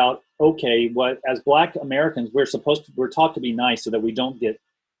he's talking about, okay, as black Americans, we're taught to be nice so that we don't get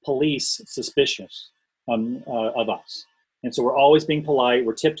police suspicious of us. And so we're always being polite,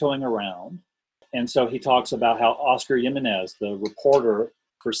 we're tiptoeing around. And so he talks about how Oscar Jimenez, the reporter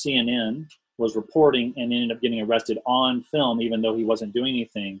for CNN, was reporting and ended up getting arrested on film, even though he wasn't doing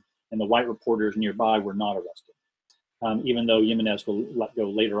anything, and the white reporters nearby were not arrested, even though Jimenez will let go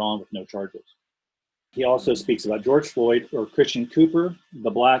later on with no charges. He also speaks about George Floyd, or Christian Cooper, the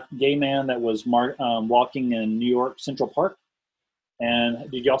black gay man that was walking in New York Central Park. And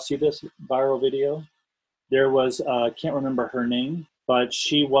did y'all see this viral video? There was, can't remember her name, but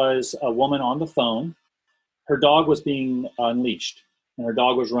she was a woman on the phone. Her dog was being unleashed, and her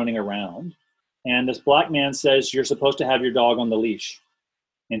dog was running around. And this black man says, "You're supposed to have your dog on the leash."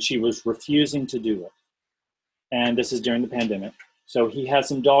 And she was refusing to do it. And this is during the pandemic. So he has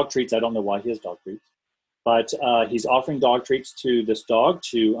some dog treats. I don't know why he has dog treats. But he's offering dog treats to this dog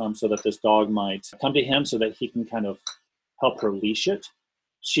so that this dog might come to him so that he can kind of help her leash it.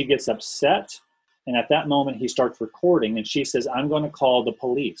 She gets upset. And at that moment, he starts recording. And she says, "I'm going to call the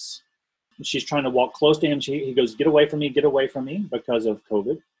police." She's trying to walk close to him. He goes, get away from me, because of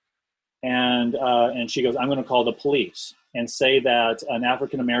COVID. And she goes, "I'm going to call the police and say that an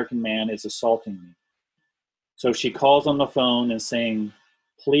African-American man is assaulting me." So she calls on the phone and saying,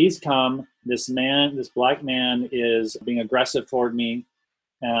 "Please come. This black man is being aggressive toward me,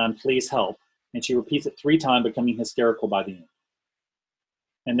 and please help." And she repeats it 3 times, becoming hysterical by the end.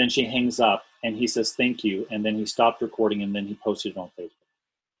 And then she hangs up and he says, "Thank you." And then he stopped recording and then he posted it on Facebook.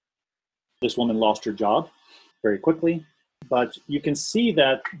 This woman lost her job very quickly, but you can see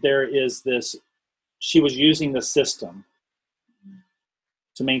that there is she was using the system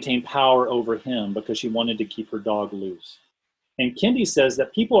to maintain power over him because she wanted to keep her dog loose. And Kendi says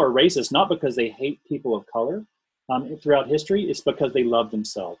that people are racist not because they hate people of color, throughout history, it's because they love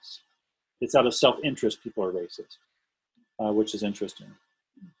themselves. It's out of self-interest people are racist, which is interesting.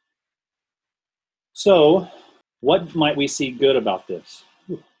 So what might we see good about this?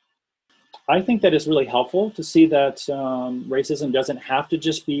 I think that it's really helpful to see that racism doesn't have to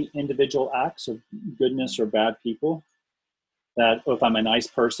just be individual acts of goodness or bad people. That if I'm a nice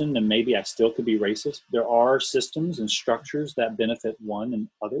person, then maybe I still could be racist. There are systems and structures that benefit one and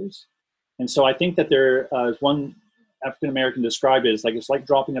others. And so I think that there, as one African-American described it, it's like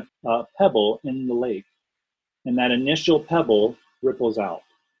dropping a pebble in the lake. And that initial pebble ripples out.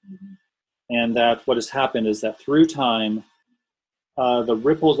 Mm-hmm. And that what has happened is that through time, the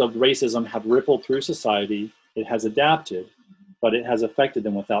ripples of racism have rippled through society. It has adapted, but it has affected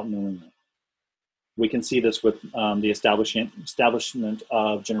them without knowing it. We can see this with the establishment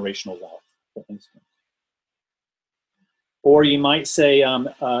of generational wealth, for instance. Or you might say,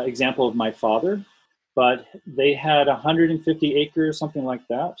 example of my father, but they had 150 acres, something like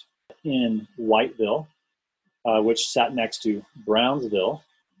that, in Whiteville, which sat next to Brownsville.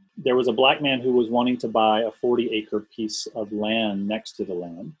 There was a black man who was wanting to buy a 40-acre piece of land next to the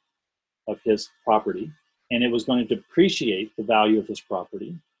land of his property, and it was going to depreciate the value of his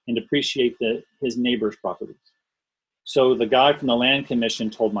property and depreciate his neighbor's properties. So the guy from the land commission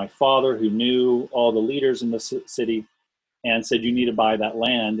told my father, who knew all the leaders in the city, and said, you need to buy that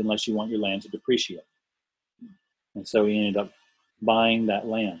land unless you want your land to depreciate. And so he ended up buying that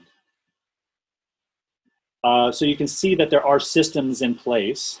land. So you can see that there are systems in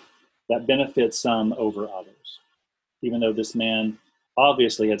place that benefit some over others, even though this man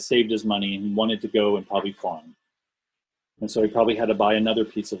obviously had saved his money and wanted to go and probably farm. And so he probably had to buy another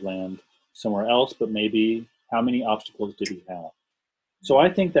piece of land somewhere else, but maybe how many obstacles did he have? So I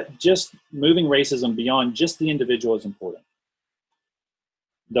think that just moving racism beyond just the individual is important,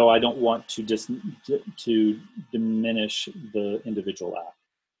 though I don't want to diminish the individual act.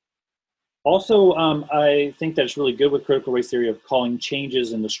 Also, I think that it's really good with critical race theory of calling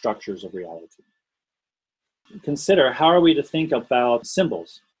changes in the structures of reality. Consider, how are we to think about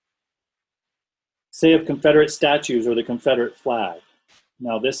symbols? Say of Confederate statues or the Confederate flag.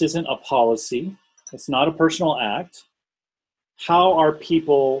 Now, this isn't a policy. It's not a personal act. How are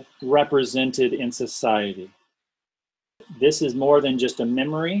people represented in society? This is more than just a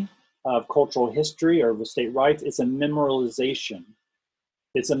memory of cultural history or of state rights. It's a memorialization.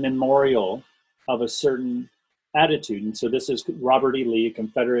 It's a memorial of a certain attitude. And so this is Robert E. Lee,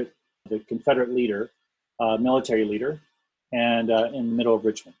 the Confederate leader, military leader, and in the middle of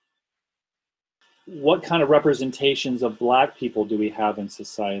Richmond. What kind of representations of Black people do we have in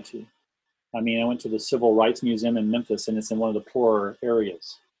society? I mean, I went to the Civil Rights Museum in Memphis, and it's in one of the poorer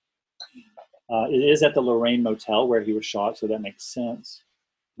areas. It is at the Lorraine Motel where he was shot, so that makes sense.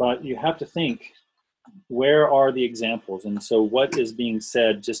 But you have to think, where are the examples? And so what is being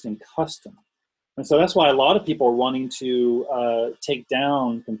said just in custom? And so that's why a lot of people are wanting to take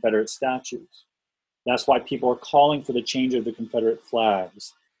down Confederate statues. That's why people are calling for the change of the Confederate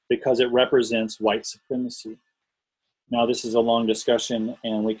flags, because it represents white supremacy. Now, this is a long discussion,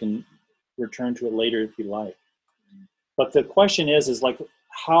 and we can return to it later if you like. But the question is like,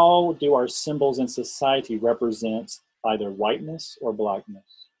 how do our symbols in society represent either whiteness or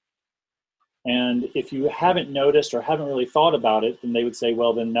Blackness? And if you haven't noticed or haven't really thought about it, then they would say,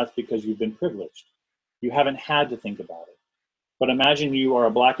 well, then that's because you've been privileged. You haven't had to think about it. But imagine you are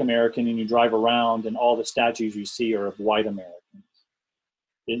a Black American and you drive around and all the statues you see are of white Americans.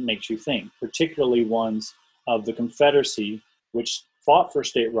 It makes you think, particularly ones of the Confederacy, which fought for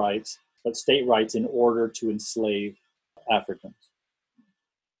state rights, but state rights in order to enslave Africans.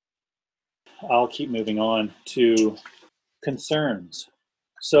 I'll keep moving on to concerns.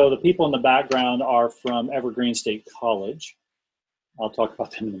 So the people in the background are from Evergreen State College. I'll talk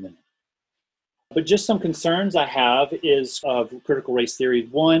about them in a minute. But just some concerns I have is of critical race theory.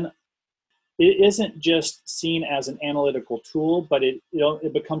 One, it isn't just seen as an analytical tool, but it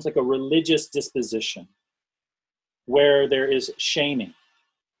becomes like a religious disposition where there is shaming.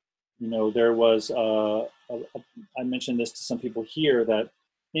 There was, I mentioned this to some people here, that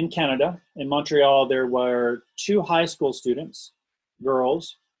in Canada, in Montreal, there were 2 high school students,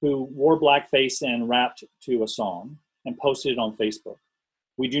 girls, who wore blackface and rapped to a song and posted it on Facebook.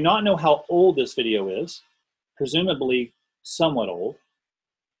 We do not know how old this video is, presumably somewhat old.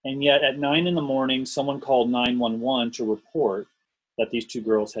 And yet at 9 a.m, someone called 911 to report that these 2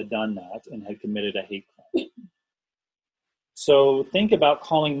 girls had done that and had committed a hate crime. So think about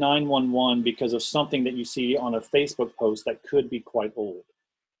calling 911 because of something that you see on a Facebook post that could be quite old.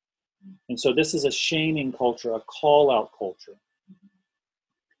 And so this is a shaming culture, a call-out culture.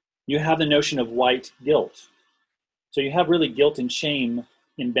 You have the notion of white guilt. So you have really guilt and shame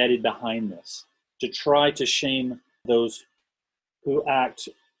embedded behind this to try to shame those who act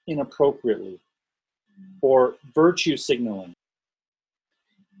inappropriately or virtue signaling.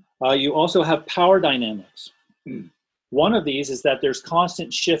 You also have power dynamics. One of these is that there's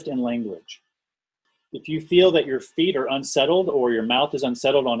constant shift in language. If you feel that your feet are unsettled or your mouth is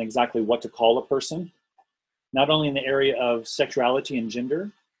unsettled on exactly what to call a person, not only in the area of sexuality and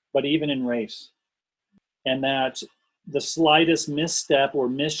gender, but even in race, and that the slightest misstep or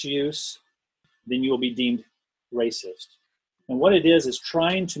misuse, then you will be deemed racist. And what it is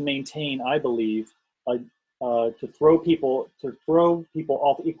trying to maintain, I believe, to throw people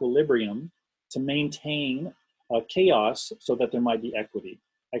off equilibrium, to maintain chaos so that there might be equity.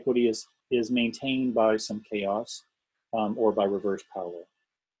 Equity is maintained by some chaos or by reverse power.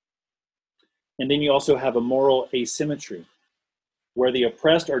 And then you also have a moral asymmetry, where the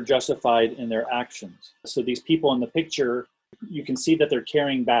oppressed are justified in their actions. So these people in the picture, you can see that they're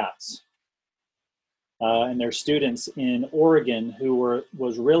carrying bats. And they're students in Oregon who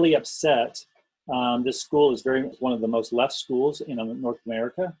was really upset. This school is one of the most left schools in North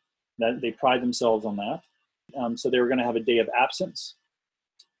America. That they pride themselves on that. So they were going to have a day of absence.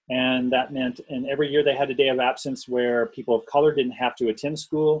 And that meant, and every year they had a day of absence where people of color didn't have to attend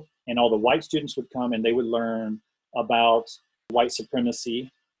school, and all the white students would come and they would learn about white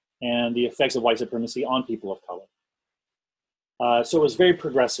supremacy and the effects of white supremacy on people of color. So it was very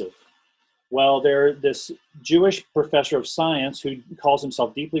progressive. Well, this Jewish professor of science who calls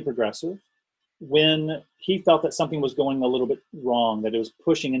himself deeply progressive, when he felt that something was going a little bit wrong, that it was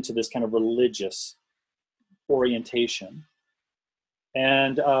pushing into this kind of religious orientation.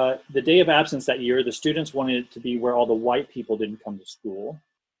 And the day of absence that year, the students wanted it to be where all the white people didn't come to school,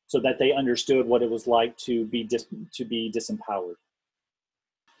 so that they understood what it was like to be disempowered.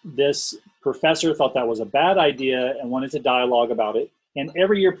 This professor thought that was a bad idea and wanted to dialogue about it. And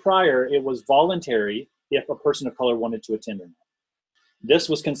every year prior, it was voluntary if a person of color wanted to attend or not. This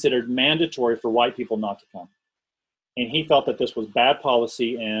was considered mandatory for white people not to come. And he felt that this was bad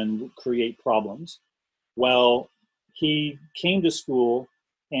policy and would create problems. Well, he came to school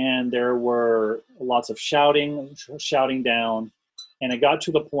and there were lots of shouting down. And it got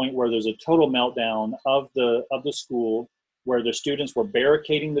to the point where there's a total meltdown of the school, where the students were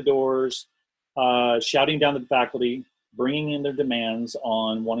barricading the doors, shouting down the faculty, bringing in their demands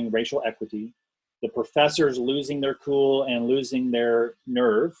on wanting racial equity, the professors losing their cool and losing their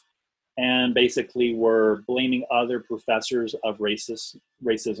nerve, and basically were blaming other professors of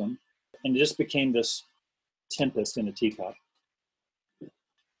racism. And it just became this tempest in a teacup.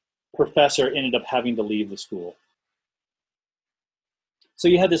 Professor ended up having to leave the school. So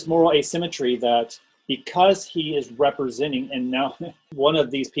you had this moral asymmetry that because he is representing, and now one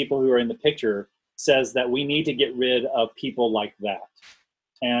of these people who are in the picture says that we need to get rid of people like that.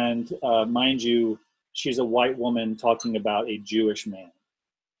 And mind you, she's a white woman talking about a Jewish man.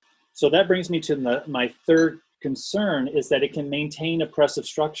 So that brings me to my third concern, is that it can maintain oppressive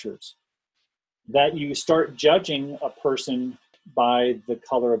structures. That you start judging a person by the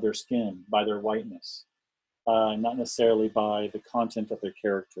color of their skin, by their whiteness, not necessarily by the content of their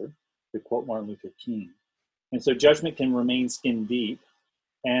character, to quote Martin Luther King. And so judgment can remain skin deep.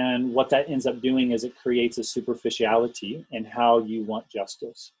 And what that ends up doing is it creates a superficiality in how you want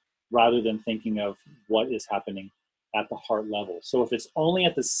justice, rather than thinking of what is happening at the heart level. So if it's only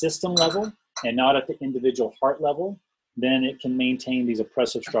at the system level and not at the individual heart level, then it can maintain these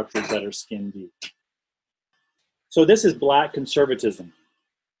oppressive structures that are skin deep. So this is Black conservatism.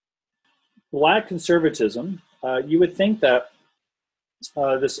 Black conservatism, you would think that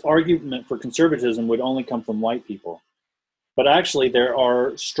this argument for conservatism would only come from white people. But actually, there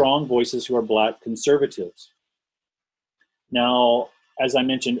are strong voices who are Black conservatives. Now, as I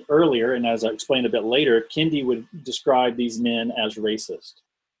mentioned earlier, and as I explained a bit later, Kendi would describe these men as racist.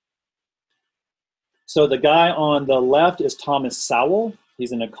 So the guy on the left is Thomas Sowell.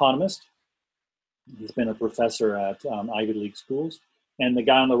 He's an economist. He's been a professor at Ivy League schools. And the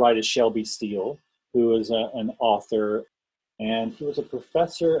guy on the right is Shelby Steele, who is an author. And he was a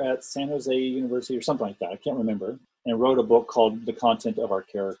professor at San Jose University or something like that. I can't remember. And wrote a book called The Content of Our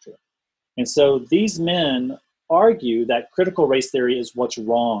Character. And so these men argue that critical race theory is what's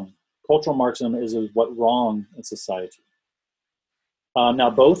wrong. Cultural Marxism is what's wrong in society. Now,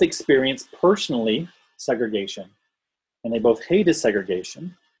 both experienced personally segregation, and they both hated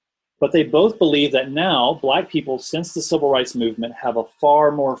segregation, but they both believe that now Black people, since the Civil Rights Movement, have a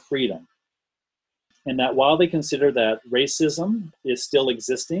far more freedom. And that while they consider that racism is still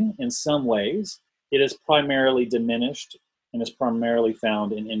existing in some ways, it is primarily diminished and is primarily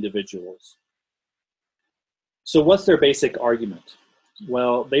found in individuals. So what's their basic argument?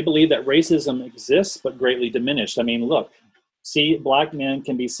 Well, they believe that racism exists but greatly diminished. I mean, look, see, black men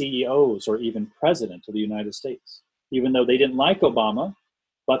can be CEOs or even president of the United States, even though they didn't like Obama,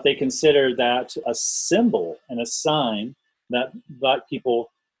 but they consider that a symbol and a sign that black people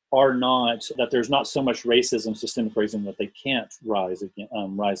are not, that there's not so much racism, systemic racism, that they can't rise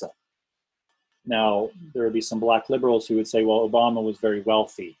up. Now, there would be some black liberals who would say, well, Obama was very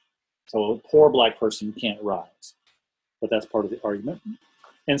wealthy, so a poor black person can't rise. But that's part of the argument.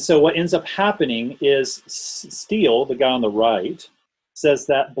 And so what ends up happening is Steele, the guy on the right, says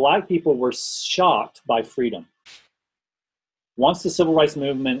that black people were shocked by freedom. Once the civil rights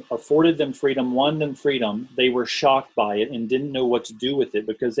movement afforded them freedom, won them freedom, they were shocked by it and didn't know what to do with it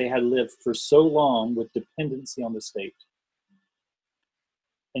because they had lived for so long with dependency on the state.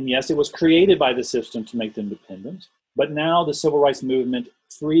 And yes, it was created by the system to make them dependent, but now the civil rights movement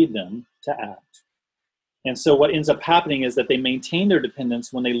freed them to act. And so what ends up happening is that they maintain their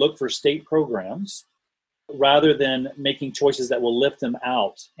dependence when they look for state programs rather than making choices that will lift them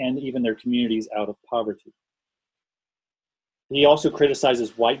out and even their communities out of poverty. He also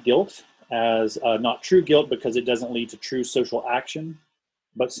criticizes white guilt as not true guilt because it doesn't lead to true social action,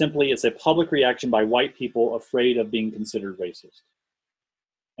 but simply it's a public reaction by white people afraid of being considered racist.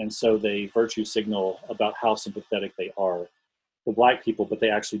 And so they virtue signal about how sympathetic they are to black people, but they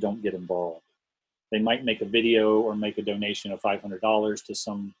actually don't get involved. They might make a video or make a donation of $500 to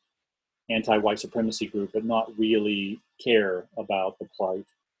some anti-white supremacy group, but not really care about the plight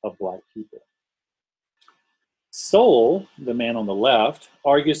of black people. Soule, the man on the left,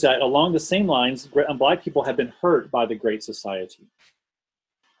 argues that along the same lines, black people have been hurt by the Great Society.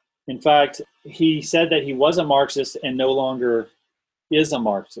 In fact, he said that he was a Marxist and no longer is a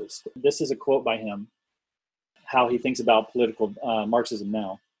Marxist. This is a quote by him, how he thinks about political Marxism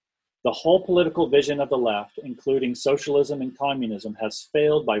now. The whole political vision of the left, including socialism and communism, has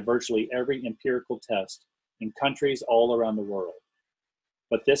failed by virtually every empirical test in countries all around the world.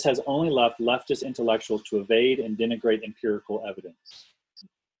 But this has only left leftist intellectuals to evade and denigrate empirical evidence.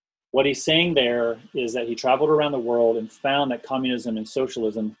 What he's saying there is that he traveled around the world and found that communism and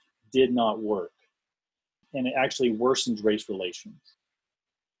socialism did not work. And it actually worsened race relations.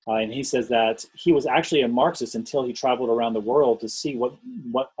 And he says that he was actually a Marxist until he traveled around the world to see what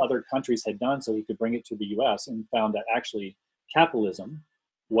other countries had done so he could bring it to the US, and found that actually capitalism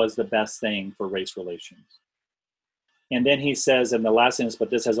was the best thing for race relations. And then he says in the last sentence,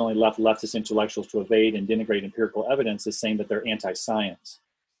 but this has only left leftist intellectuals to evade and denigrate empirical evidence, is saying that they're anti-science.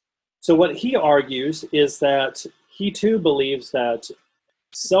 So what he argues is that he too believes that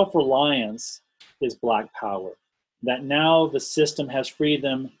self-reliance is black power, that now the system has freed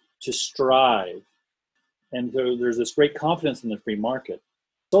them to strive. And there's this great confidence in the free market.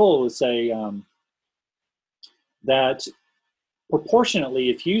 Soule would say that proportionately,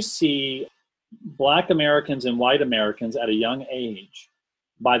 if you see black Americans and white Americans at a young age,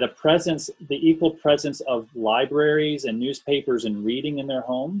 by the equal presence of libraries and newspapers and reading in their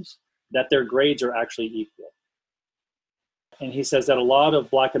homes, that their grades are actually equal. And he says that a lot of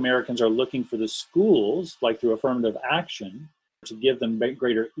black Americans are looking for the schools, like through affirmative action, to give them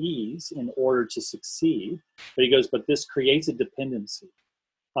greater ease in order to succeed. But he goes, but this creates a dependency,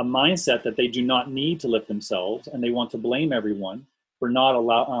 a mindset that they do not need to lift themselves, and they want to blame everyone for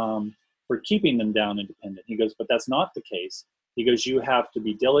for keeping them down and dependent. He goes, but that's not the case. He goes, you have to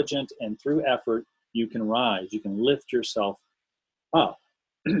be diligent, and through effort, you can rise. You can lift yourself up.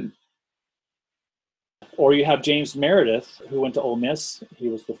 Or you have James Meredith, who went to Ole Miss. He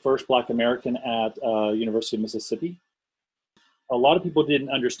was the first black American at University of Mississippi. A lot of people didn't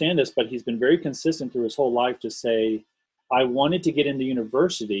understand this, but he's been very consistent through his whole life to say, I wanted to get into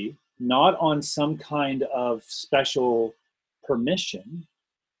university, not on some kind of special permission,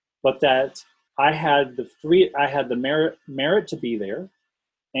 but that I had the merit to be there,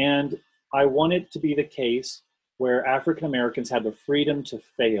 and I want it to be the case where African Americans had the freedom to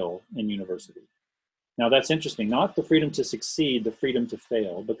fail in university. Now that's interesting, not the freedom to succeed, the freedom to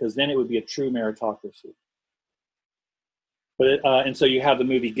fail, because then it would be a true meritocracy. But and so you have the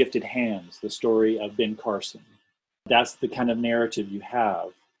movie Gifted Hands, the story of Ben Carson. That's the kind of narrative you have,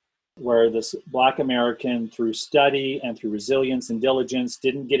 where this black American, through study and through resilience and diligence,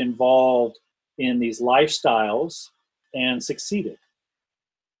 didn't get involved in these lifestyles and succeeded.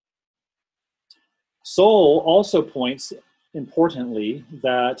 Soule also points, importantly,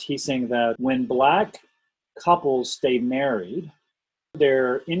 that he's saying that when black couples stay married,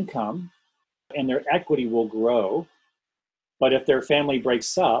 their income and their equity will grow. But if their family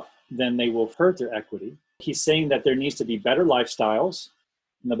breaks up, then they will hurt their equity. He's saying that there needs to be better lifestyles,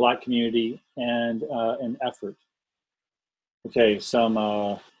 in the Black community and an effort. Okay,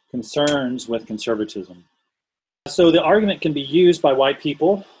 some concerns with conservatism. So the argument can be used by white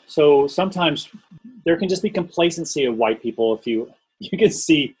people. So sometimes there can just be complacency of white people. If you can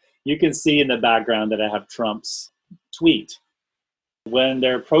see in the background that I have Trump's tweet. When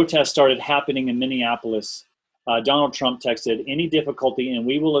their protests started happening in Minneapolis, Donald Trump texted, "Any difficulty and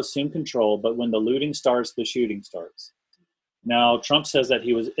we will assume control, but when the looting starts, the shooting starts." Now, Trump says that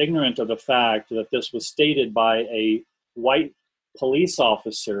he was ignorant of the fact that this was stated by a white police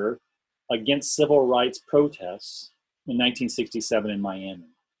officer against civil rights protests in 1967 in Miami.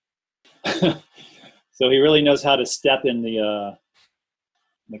 So he really knows how to step in the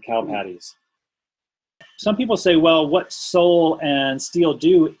cow patties. Some people say, well, what Soul and Steele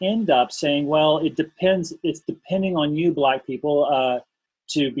do end up saying, well, it depends. It's depending on you, Black people,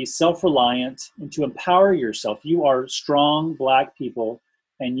 to be self-reliant and to empower yourself. You are strong Black people,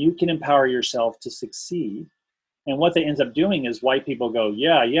 and you can empower yourself to succeed. And what they end up doing is white people go,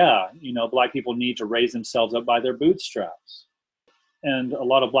 yeah, Black people need to raise themselves up by their bootstraps. And a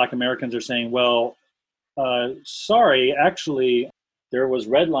lot of Black Americans are saying, well, sorry, actually, there was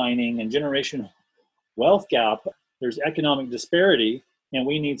redlining and generational wealth gap. There's economic disparity, and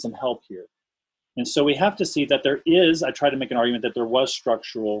we need some help here. And so we have to see that there is, I try to make an argument that there was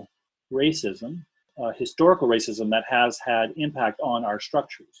structural racism, historical racism that has had impact on our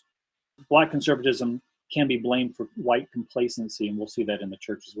structures. Black conservatism can be blamed for white complacency, and we'll see that in the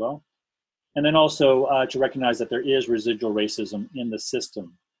church as well. And then also to recognize that there is residual racism in the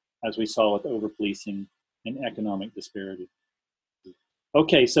system, as we saw with over-policing and economic disparity.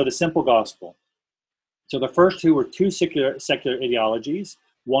 Okay, so the simple gospel. So the first two were two secular ideologies,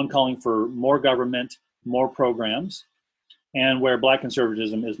 one calling for more government, more programs, and where Black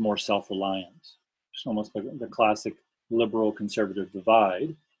conservatism is more self-reliance. It's almost like the classic liberal conservative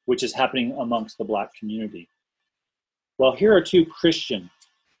divide, which is happening amongst the Black community. Well, here are two Christian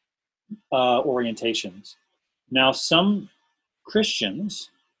orientations. Now, some Christians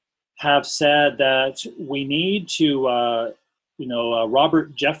have said that we need to,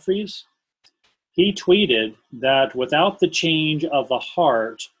 Robert Jeffries, he tweeted that without the change of the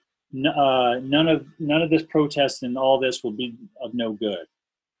heart, none of this protest and all this will be of no good.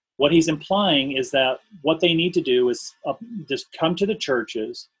 What he's implying is that what they need to do is just come to the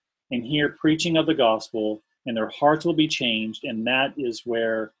churches and hear preaching of the gospel, and their hearts will be changed, and that is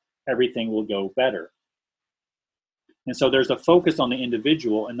where everything will go better. And so there's a focus on the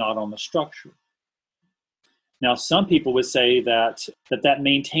individual and not on the structure. Now, some people would say that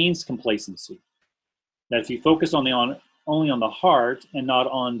maintains complacency. That if you focus only on the heart and not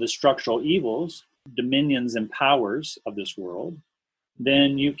on the structural evils, dominions and powers of this world,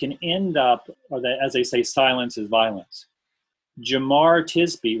 then you can end up, as they say, silence is violence. Jamar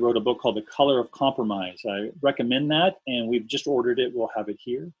Tisby wrote a book called The Color of Compromise. I recommend that, and we've just ordered it. We'll have it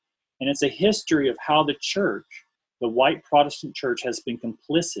here. And it's a history of how the church, the white Protestant church, has been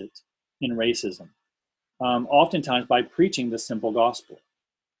complicit in racism, oftentimes by preaching the simple gospel.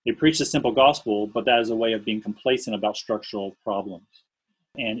 They preach the simple gospel, but that is a way of being complacent about structural problems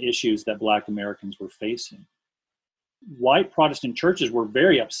and issues that Black Americans were facing. White Protestant churches were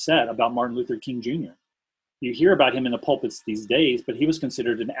very upset about Martin Luther King Jr. You hear about him in the pulpits these days, but he was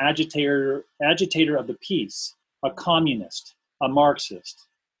considered an agitator of the peace, a communist, a Marxist.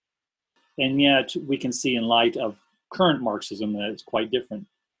 And yet we can see in light of current Marxism that it's quite different.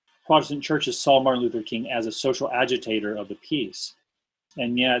 Protestant churches saw Martin Luther King as a social agitator of the peace.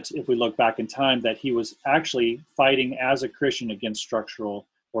 And yet, if we look back in time, that he was actually fighting as a Christian against structural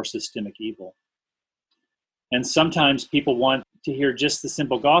or systemic evil. And sometimes people want to hear just the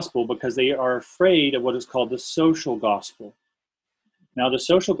simple gospel because they are afraid of what is called the social gospel. Now, the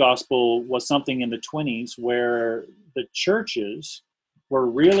social gospel was something in the 1920s where the churches were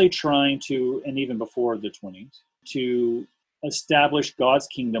really trying to, and even before the 1920s, to establish God's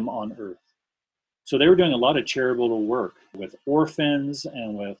kingdom on earth. So they were doing a lot of charitable work with orphans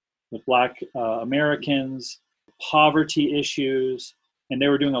and with Black Americans, poverty issues, and they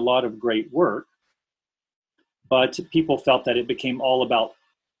were doing a lot of great work. But people felt that it became all about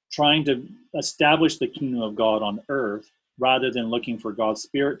trying to establish the kingdom of God on earth rather than looking for God's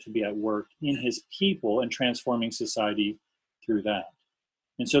Spirit to be at work in his people and transforming society through that.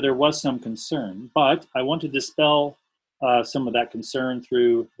 And so there was some concern, but I want to dispel some of that concern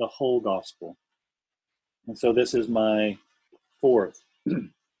through the whole gospel. And so this is my fourth.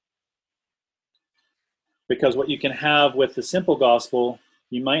 Because what you can have with the simple gospel,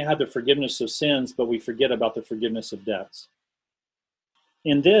 you might have the forgiveness of sins, but we forget about the forgiveness of debts.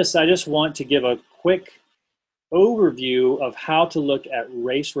 In this, I just want to give a quick overview of how to look at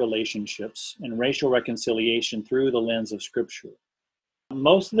race relationships and racial reconciliation through the lens of Scripture.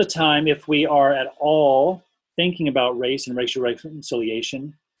 Most of the time, if we are at all thinking about race and racial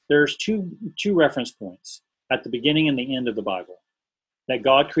reconciliation, there's two reference points at the beginning and the end of the Bible. That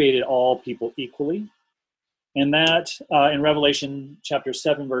God created all people equally, and that in Revelation chapter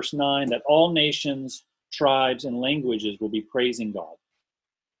 7, verse 9, that all nations, tribes, and languages will be praising God.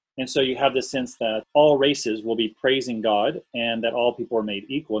 And so you have the sense that all races will be praising God and that all people are made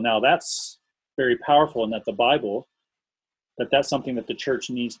equal. Now that's very powerful, and that the Bible, that's something that the church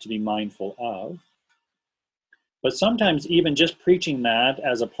needs to be mindful of. But sometimes even just preaching that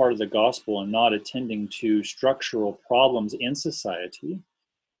as a part of the gospel and not attending to structural problems in society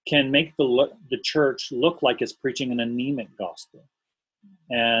can make the church look like it's preaching an anemic gospel,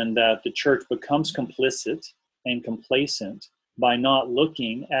 and that the church becomes complicit and complacent by not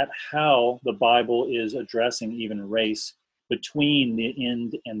looking at how the Bible is addressing even race between the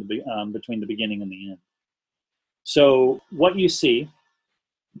end and between the beginning and the end. So what you see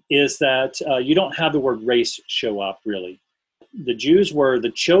is that you don't have the word race show up really. The Jews were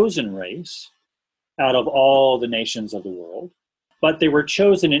the chosen race out of all the nations of the world, but they were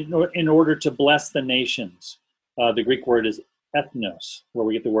chosen in order to bless the nations. The Greek word is ethnos, where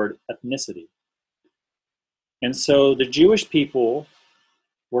we get the word ethnicity. And so the Jewish people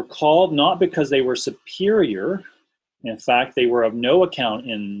were called not because they were superior. In fact, they were of no account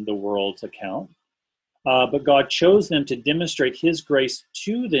in the world's account. But God chose them to demonstrate his grace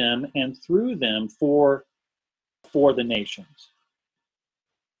to them and through them for the nations.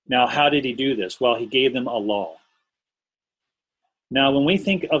 Now, how did he do this? Well, he gave them a law. Now, when we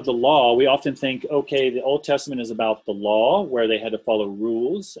think of the law, we often think, okay, the Old Testament is about the law, where they had to follow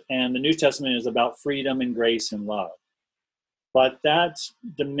rules, and the New Testament is about freedom and grace and love. But that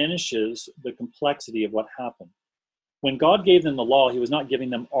diminishes the complexity of what happened. When God gave them the law, he was not giving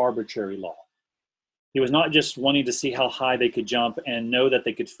them arbitrary law. He was not just wanting to see how high they could jump and know that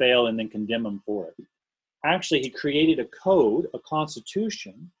they could fail and then condemn them for it. Actually, he created a code, a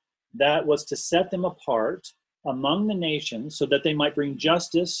constitution, that was to set them apart among the nations so that they might bring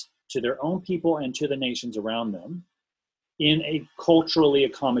justice to their own people and to the nations around them in a culturally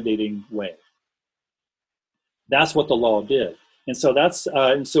accommodating way. That's what the law did. And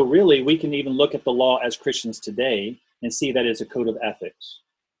so really we can even look at the law as Christians today and see that it's a code of ethics.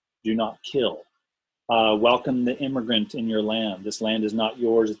 Do not kill. Welcome the immigrant in your land. This land is not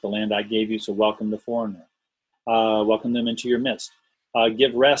yours, it's the land I gave you, so welcome the foreigner. Welcome them into your midst.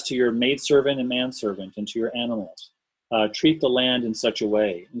 Give rest to your maidservant and manservant and to your animals. Treat the land in such a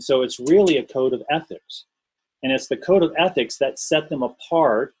way. And so it's really a code of ethics. And it's the code of ethics that set them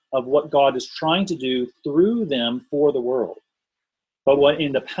apart of what God is trying to do through them for the world. But what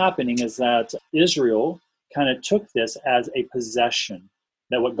ended up happening is that Israel kind of took this as a possession,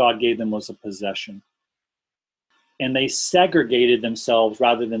 that what God gave them was a possession. And they segregated themselves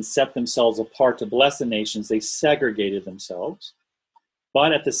rather than set themselves apart to bless the nations. They segregated themselves.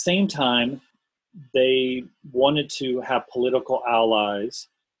 But at the same time, they wanted to have political allies,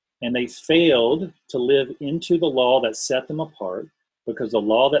 and they failed to live into the law that set them apart, because the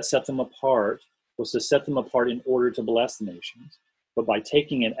law that set them apart was to set them apart in order to bless the nations. But by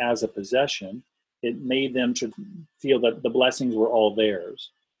taking it as a possession, it made them to feel that the blessings were all theirs.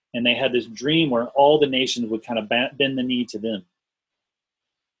 And they had this dream where all the nations would kind of bend the knee to them.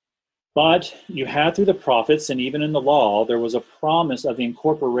 But you had through the prophets and even in the law, there was a promise of the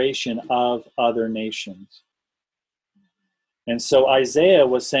incorporation of other nations. And so Isaiah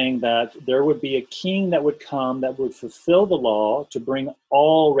was saying that there would be a king that would come that would fulfill the law to bring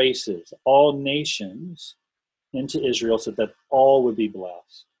all races, all nations into Israel so that all would be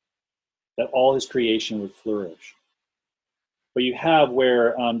blessed, that all his creation would flourish. But you have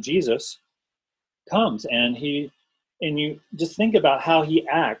where Jesus comes and you just think about how he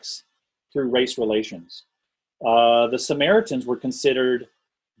acts through race relations. The Samaritans were considered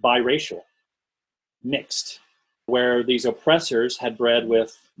biracial, mixed, where these oppressors had bred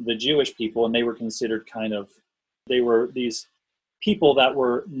with the Jewish people, and they were considered they were these people that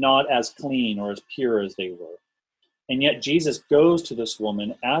were not as clean or as pure as they were. And yet Jesus goes to this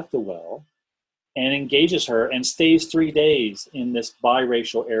woman at the well and engages her and stays 3 days in this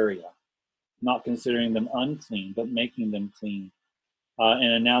biracial area, not considering them unclean, but making them clean,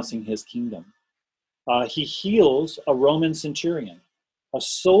 and announcing his kingdom. He heals a Roman centurion, a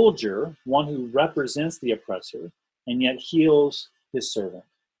soldier, one who represents the oppressor, and yet heals his servant,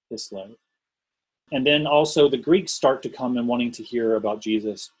 his slave. And then also the Greeks start to come and wanting to hear about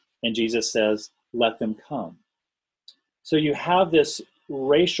Jesus, and Jesus says, let them come. So you have this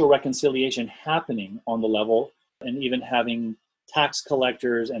racial reconciliation happening on the level and even having tax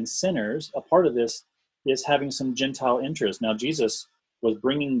collectors and sinners. A part of this is having some Gentile interest. Now, Jesus was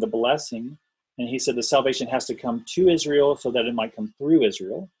bringing the blessing, and he said the salvation has to come to Israel so that it might come through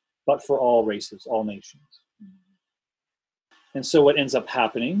Israel, but for all races, all nations. And so what ends up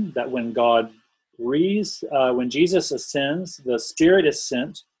happening, that when God breathes, when Jesus ascends, the Spirit is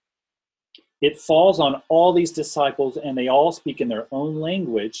sent, it falls on all these disciples, and they all speak in their own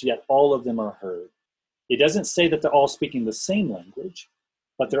language, yet all of them are heard. It doesn't say that they're all speaking the same language,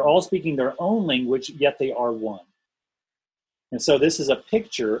 but they're all speaking their own language, yet they are one. And so this is a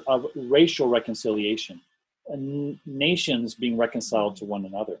picture of racial reconciliation, nations being reconciled to one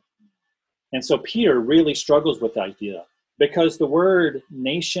another. And so Peter really struggles with the idea, because the word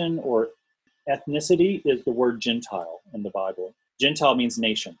nation or ethnicity is the word Gentile in the Bible. Gentile means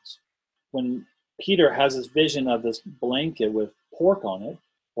nations. When Peter has this vision of this blanket with pork on it,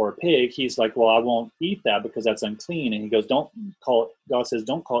 or a pig, he's like, well, I won't eat that because that's unclean. And he goes, don't call it, God says,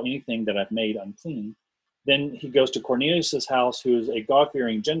 don't call anything that I've made unclean. Then he goes to Cornelius' house, who's a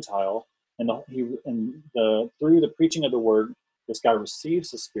God-fearing Gentile, and through the preaching of the word, this guy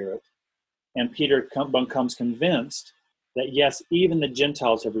receives the Spirit, and Peter becomes convinced that yes, even the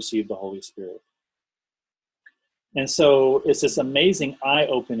Gentiles have received the Holy Spirit. And so it's this amazing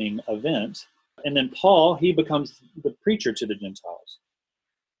eye-opening event. And then Paul, he becomes the preacher to the Gentiles.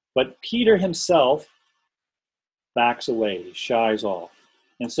 But Peter himself backs away, shies off.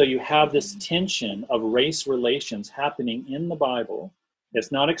 And so you have this tension of race relations happening in the Bible.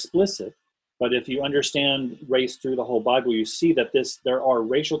 It's not explicit, but if you understand race through the whole Bible, you see that there are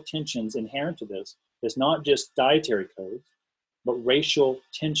racial tensions inherent to this. It's not just dietary codes, but racial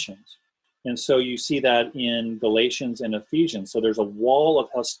tensions. And so you see that in Galatians and Ephesians. So there's a wall of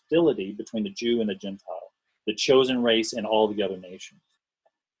hostility between the Jew and the Gentile, the chosen race and all the other nations.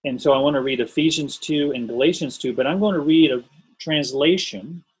 And so I want to read Ephesians 2 and Galatians 2, but I'm going to read a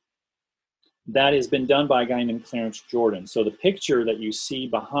translation that has been done by a guy named Clarke Jordan. So the picture that you see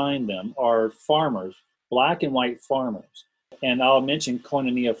behind them are farmers, black and white farmers. And I'll mention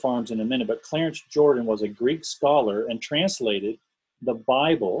Koinonia Farms in a minute, but Clarke Jordan was a Greek scholar and translated the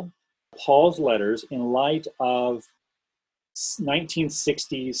Bible, Paul's letters, in light of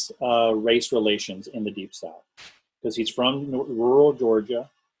 1960s race relations in the Deep South. Because he's from rural Georgia,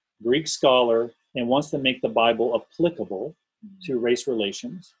 Greek scholar, and wants to make the Bible applicable to race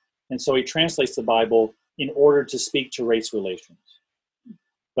relations. And so he translates the Bible in order to speak to race relations.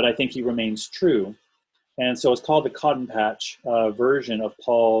 But I think he remains true. And so it's called the Cotton Patch version of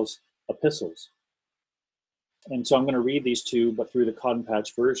Paul's epistles. And so I'm going to read these two, but through the Cotton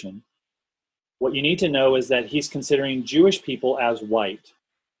Patch version. What you need to know is that he's considering Jewish people as white,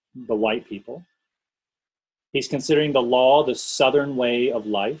 the white people. He's considering the law, the Southern way of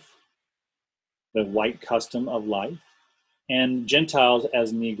life, the white custom of life, and Gentiles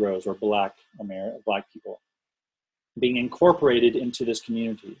as Negroes or black people, being incorporated into this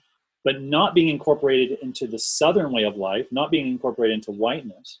community, but not being incorporated into the Southern way of life, not being incorporated into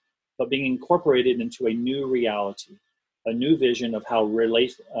whiteness, but being incorporated into a new reality, a new vision of how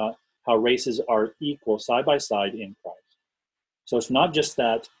races are equal side by side in Christ. So it's not just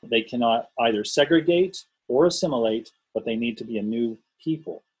that they cannot either segregate or assimilate, but they need to be a new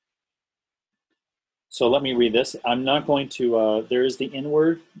people. So let me read this. I'm not going to, there is the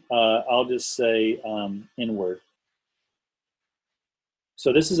N-word. I'll just say N-word.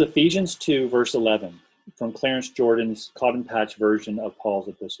 So this is Ephesians 2, verse 11, from Clarke Jordan's Cotton Patch version of Paul's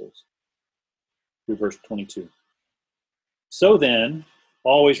epistles, through verse 22. So then,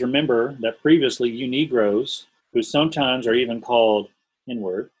 always remember that previously you Negroes, who sometimes are even called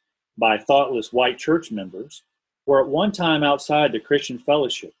N-word by thoughtless white church members, were at one time outside the Christian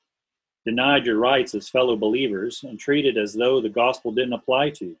fellowship, denied your rights as fellow believers, and treated as though the gospel didn't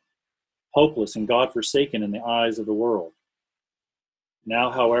apply to you, hopeless and God-forsaken in the eyes of the world.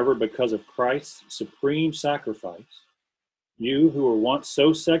 Now, however, because of Christ's supreme sacrifice, you who were once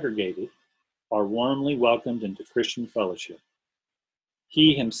so segregated are warmly welcomed into Christian fellowship.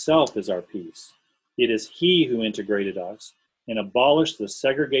 He himself is our peace. It is he who integrated us and abolished the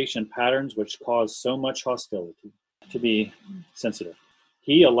segregation patterns which caused so much hostility. To be sensitive,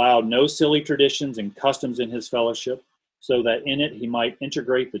 he allowed no silly traditions and customs in his fellowship, so that in it he might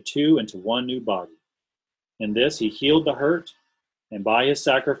integrate the two into one new body. In this he healed the hurt, and by his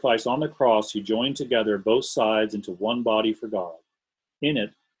sacrifice on the cross he joined together both sides into one body for God. In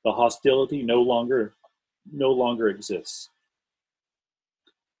it the hostility no longer exists.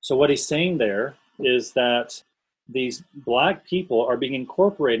 So what he's saying there is that these black people are being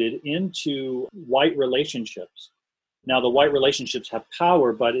incorporated into white relationships. Now, the white relationships have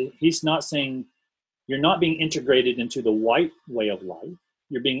power, but he's not saying, You're not being integrated into the white way of life.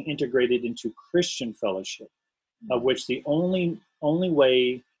 You're being integrated into Christian fellowship, of which the only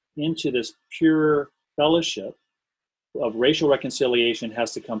way into this pure fellowship of racial reconciliation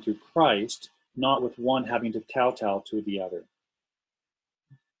has to come through Christ, not with one having to kowtow to the other.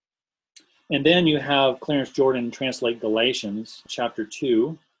 And then you have Clarence Jordan translate Galatians chapter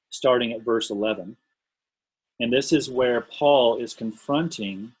 2, starting at verse 11. And this is where Paul is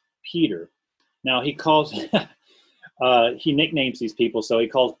confronting Peter. Now he calls, he nicknames these people. So he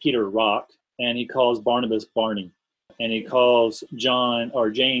calls Peter Rock, and he calls Barnabas Barney, and he calls John or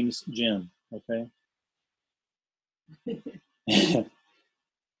James Jim. Okay.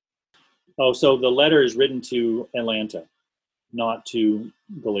 Oh, so the letter is written to Atlanta, not to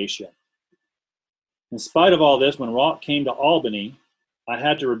Galatia. In spite of all this, when Rock came to Albany, I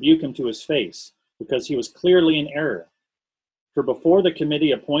had to rebuke him to his face, because he was clearly in error. For before the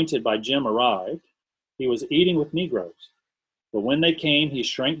committee appointed by Jim arrived, he was eating with Negroes. But when they came, he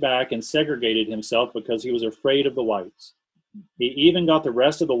shrank back and segregated himself because he was afraid of the whites. He even got the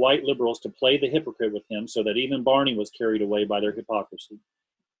rest of the white liberals to play the hypocrite with him, so that even Barney was carried away by their hypocrisy.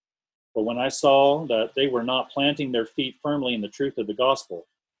 But when I saw that they were not planting their feet firmly in the truth of the gospel,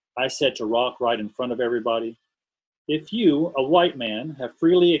 I said to Rock right in front of everybody, if you, a white man, have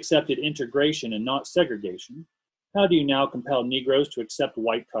freely accepted integration and not segregation, how do you now compel Negroes to accept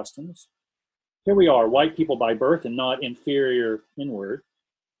white customs? Here we are, white people by birth and not inferior inward,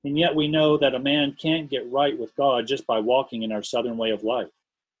 and yet we know that a man can't get right with God just by walking in our southern way of life.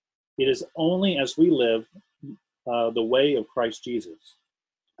 It is only as we live the way of Christ Jesus.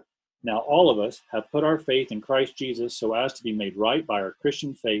 Now all of us have put our faith in Christ Jesus so as to be made right by our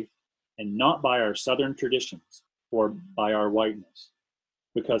Christian faith and not by our southern traditions or by our whiteness,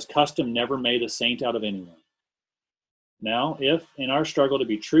 because custom never made a saint out of anyone. Now, if in our struggle to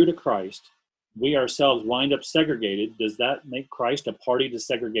be true to Christ, we ourselves wind up segregated, does that make Christ a party to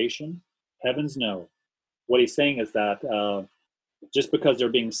segregation? Heavens no. What he's saying is that just because they're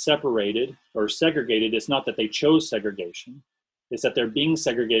being separated or segregated, it's not that they chose segregation. It's that they're being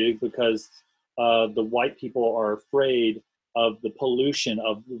segregated because the white people are afraid of the pollution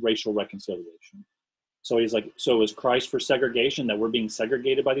of racial reconciliation. So he's like, so is Christ for segregation, that we're being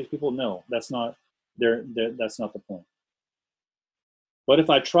segregated by these people? No, that's not that's not the point. But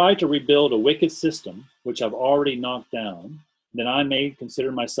if I try to rebuild a wicked system, which I've already knocked down, then I may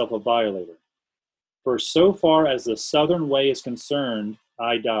consider myself a violator. For so far as the southern way is concerned,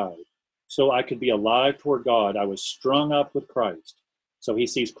 I died. So I could be alive toward God. I was strung up with Christ. So he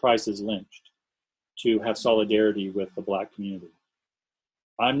sees Christ as lynched to have solidarity with the black community.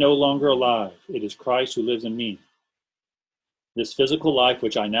 I'm no longer alive. It is Christ who lives in me. This physical life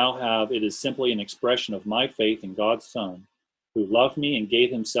which I now have, it is simply an expression of my faith in God's Son, who loved me and gave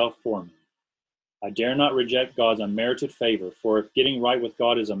himself for me. I dare not reject God's unmerited favor, for if getting right with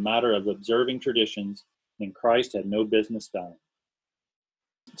God is a matter of observing traditions, then Christ had no business dying.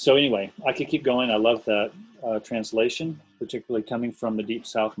 So anyway, I could keep going. I love that translation, particularly coming from the Deep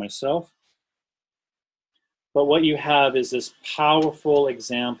South myself. But what you have is this powerful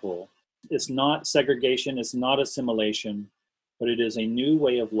example. It's not segregation, it's not assimilation, but it is a new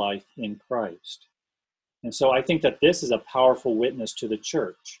way of life in Christ. And so I think that this is a powerful witness to the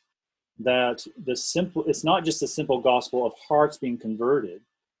church, that it's not just the simple gospel of hearts being converted,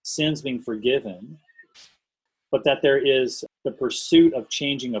 sins being forgiven, but that there is the pursuit of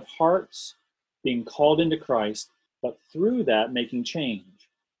changing of hearts, being called into Christ, but through that making change.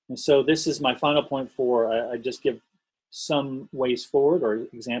 And so this is my final point I just give some ways forward or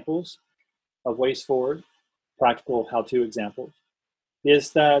examples of ways forward, practical how-to examples, is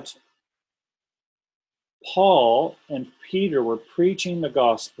that Paul and Peter were preaching the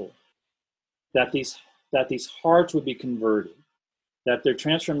gospel, that these hearts would be converted, that their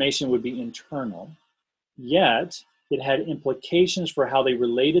transformation would be internal, yet it had implications for how they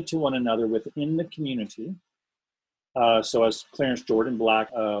related to one another within the community. So as Clarence Jordan,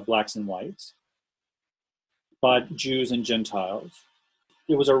 blacks and whites, but Jews and Gentiles.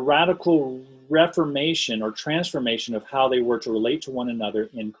 It was a radical reformation or transformation of how they were to relate to one another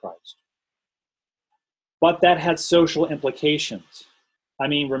in Christ. But that had social implications. I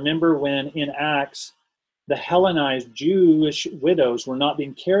mean, remember when in Acts, the Hellenized Jewish widows were not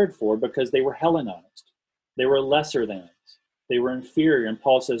being cared for because they were Hellenized. They were lesser than. They were inferior. And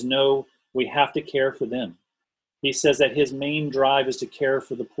Paul says, no, we have to care for them. He says that his main drive is to care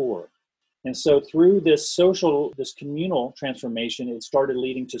for the poor. And so through this communal transformation, it started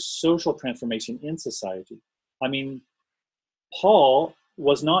leading to social transformation in society. I mean, Paul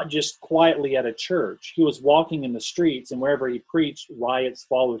was not just quietly at a church. He was walking in the streets, and wherever he preached, riots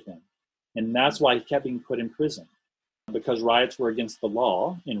followed him. And that's why he kept being put in prison, because riots were against the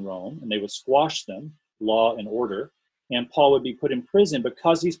law in Rome, and they would squash them, law and order. And Paul would be put in prison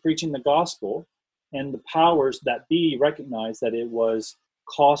because he's preaching the gospel, and the powers that be recognized that it was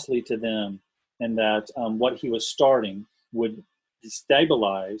costly to them, and that what he was starting would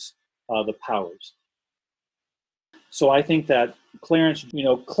destabilize the powers. So I think that Clarence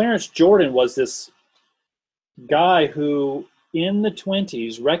Jordan was this guy who in the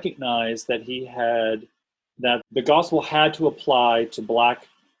 20s recognized that that the gospel had to apply to black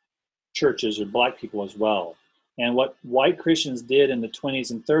churches or black people as well. And what white Christians did in the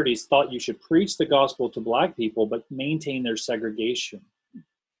 20s and 30s thought you should preach the gospel to black people, but maintain their segregation,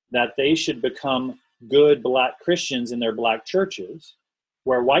 that they should become good black Christians in their black churches,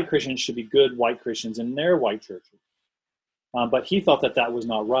 where white Christians should be good white Christians in their white churches. But he thought that that was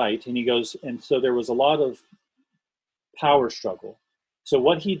not right. And he goes, and so there was a lot of power struggle. So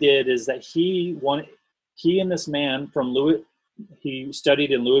what he did is that he and this man he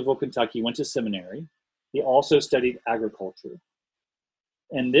studied in Louisville, Kentucky, went to seminary. He also studied agriculture.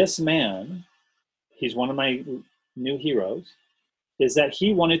 And this man, he's one of my new heroes, is that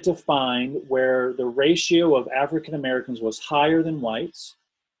he wanted to find where the ratio of African Americans was higher than whites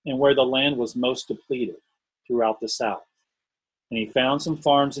and where the land was most depleted throughout the South. And he found some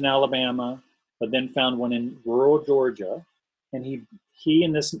farms in Alabama, but then found one in rural Georgia. And he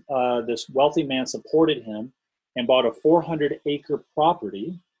and this wealthy man supported him and bought a 400-acre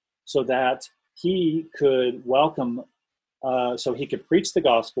property so that he could so he could preach the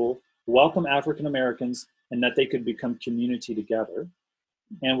gospel, welcome African Americans, and that they could become community together.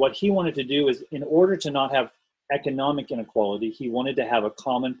 And what he wanted to do is, in order to not have economic inequality, he wanted to have a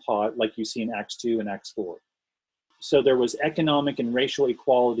common pot like you see in Acts 2 and Acts 4. So there was economic and racial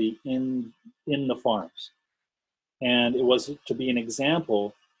equality in the farms. And it was to be an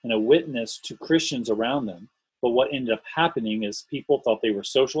example and a witness to Christians around them. But what ended up happening is people thought they were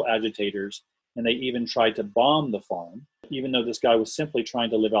social agitators, and they even tried to bomb the farm, even though this guy was simply trying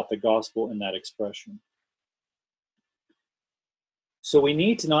to live out the gospel in that expression. So we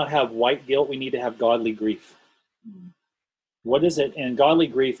need to not have white guilt, we need to have godly grief. What is it? And godly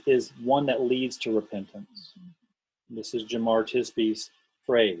grief is one that leads to repentance. This is Jamar Tisby's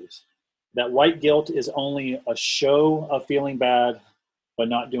phrase. That white guilt is only a show of feeling bad, but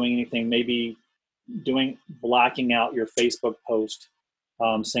not doing anything. Maybe blacking out your Facebook post,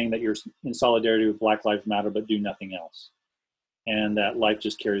 saying that you're in solidarity with Black Lives Matter, but do nothing else. And that life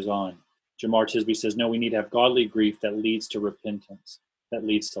just carries on. Jamar Tisby says, no, we need to have godly grief that leads to repentance, that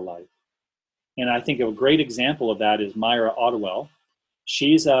leads to life. And I think a great example of that is Myra Otterwell.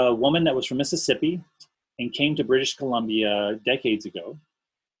 She's a woman that was from Mississippi and came to British Columbia decades ago.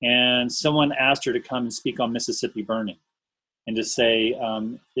 And someone asked her to come and speak on Mississippi burning and to say,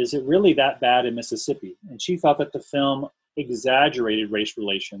 is it really that bad in Mississippi? And she thought that the film exaggerated race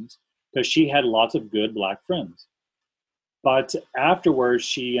relations because she had lots of good Black friends. But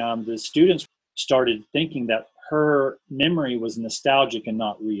afterwards, the students started thinking that her memory was nostalgic and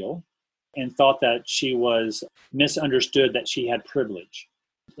not real, and thought that she was misunderstood, that she had privilege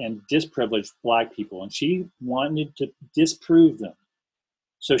and disprivileged Black people. And she wanted to disprove them.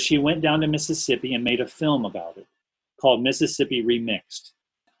 So she went down to Mississippi and made a film about it called Mississippi Remixed,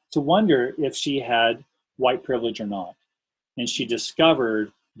 to wonder if she had white privilege or not. And she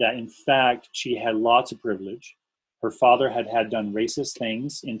discovered that, in fact, she had lots of privilege. Her father had done racist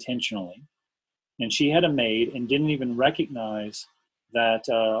things intentionally. And she had a maid and didn't even recognize that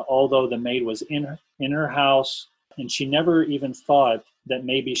although the maid was in her house, and she never even thought that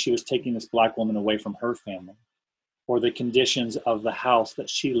maybe she was taking this Black woman away from her family, or the conditions of the house that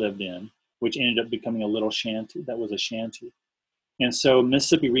she lived in, which ended up becoming a little shanty, that was a shanty. And so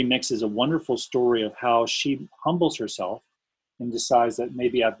Mississippi Remix is a wonderful story of how she humbles herself and decides that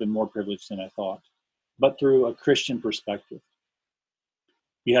maybe I've been more privileged than I thought, but through a Christian perspective.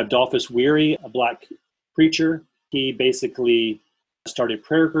 You have Dolphus Weary, a Black preacher. He basically started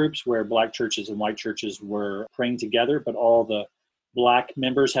prayer groups where Black churches and white churches were praying together, but all the Black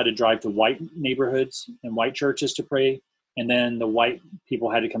members had to drive to white neighborhoods and white churches to pray. And then the white people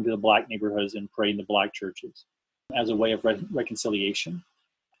had to come to the Black neighborhoods and pray in the Black churches as a way of reconciliation.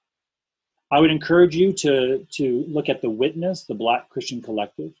 I would encourage you to look at The Witness, the Black Christian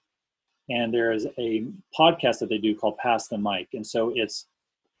Collective. And there is a podcast that they do called Pass the Mic. And so it's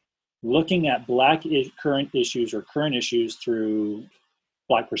looking at Black current issues or current issues through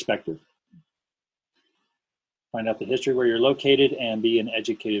Black perspective. Find out the history where you're located and be an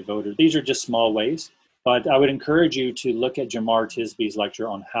educated voter. These are just small ways, but I would encourage you to look at Jamar Tisby's lecture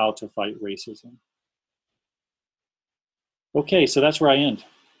on how to fight racism. Okay, so that's where I end.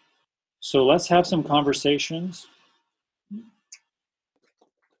 So let's have some conversations.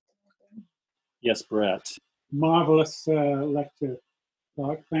 Yes, Brett. Marvelous lecture,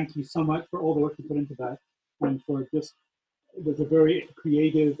 Clarke. Thank you so much for all the work you put into that, and for just, it was a very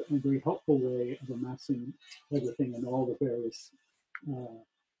creative and very helpful way of amassing everything and all the various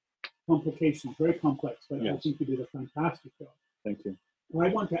complications, very complex, but I Yes. think you did a fantastic job. Thank you. I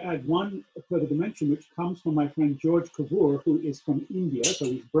want to add one further dimension, which comes from my friend George Kavur, who is from India, so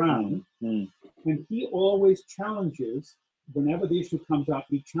he's brown, and he always challenges, whenever the issue comes up,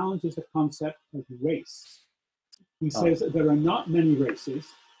 he challenges the concept of race. He says that there are not many races,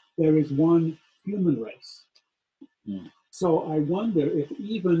 there is one human race. So I wonder if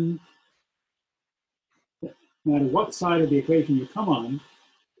even, no matter what side of the equation you come on,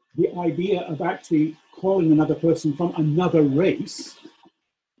 the idea of actually calling another person from another race,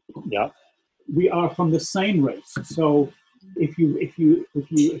 we are from the same race. So if you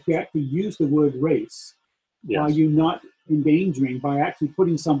actually use the word race, are you not endangering by actually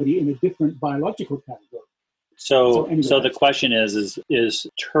putting somebody in a different biological category? So the question is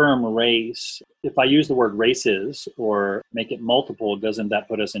term race, if I use the word races or make it multiple, doesn't that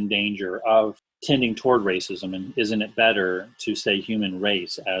put us in danger of tending toward racism? And isn't it better to say human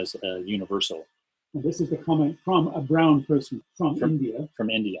race as a universal? And this is the comment from a brown person from India. From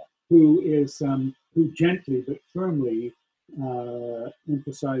India. Who is who gently but firmly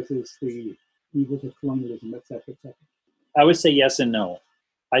emphasizes the evils of colonialism, etc., etc. I would say yes and no.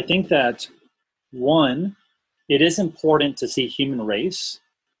 I think that, one, it is important to see human race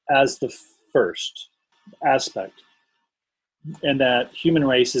as the first aspect, and that human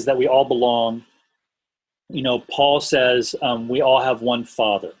race is that we all belong. You know, Paul says we all have one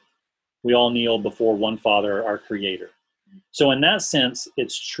Father. We all kneel before one Father, our Creator. So in that sense,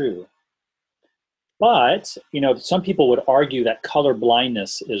 it's true. But, you know, some people would argue that color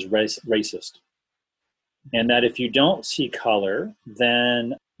blindness is racist. And that if you don't see color,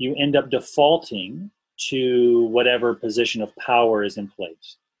 then you end up defaulting to whatever position of power is in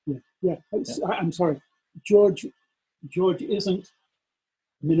place. Yeah. I'm sorry. George isn't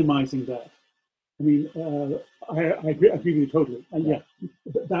minimizing that. I mean, I agree with you totally.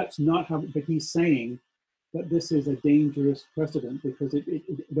 That's not how, but he's saying that this is a dangerous precedent because it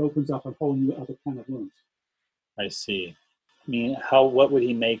opens up a whole new other kind of worms. I see. I mean, what would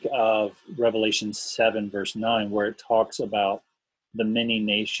he make of Revelation 7, verse 9, where it talks about the many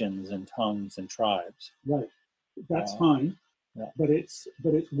nations and tongues and tribes? Right. That's fine. Yeah. But it's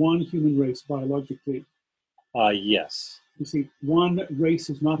one human race biologically. Yes. You see, one race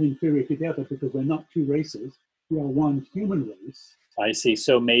is not inferior to the other because we're not two races. We are one human race. I see.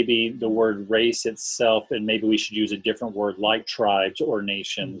 So maybe the word race itself, and maybe we should use a different word like tribes or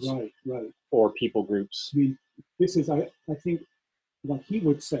nations. Right. Or people groups. I mean, this is, I think, what he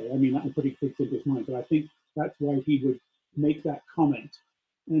would say. I mean, I'm putting things in his mind, but I think that's why he would make that comment.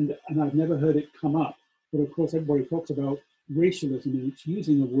 And I've never heard it come up. But of course, everybody talks about racialism and it's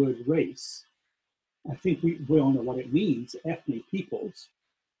using the word race. I think we all know what it means, ethnic peoples.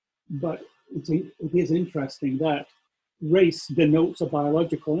 But it is interesting that race denotes a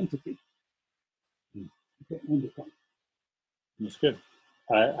biological entity. Okay, end of point. That's good.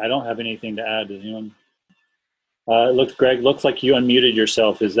 I don't have anything to add. Does anyone? Greg, looks like you unmuted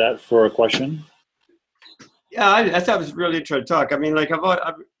yourself. Is that for a question? Yeah, I thought it was really interesting talk. I mean, like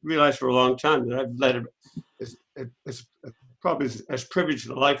I've realized for a long time that I've led probably as privileged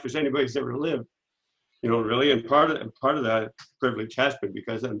a life as anybody's ever lived. You know, really, and part of that privilege has been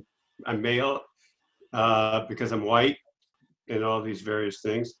because I'm male, because I'm white, and all these various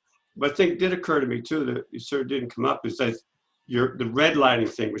things. But I think it did occur to me too that it sort of didn't come up is that the redlining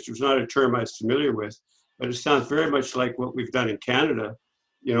thing, which was not a term I was familiar with, but it sounds very much like what we've done in Canada,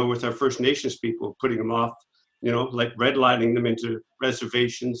 you know, with our First Nations people, putting them off, you know, like redlining them into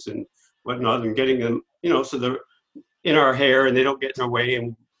reservations and whatnot, and getting them, you know, so they're in our hair and they don't get in our way,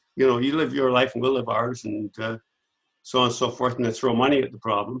 and you know, you live your life and we'll live ours, and so on and so forth, and then throw money at the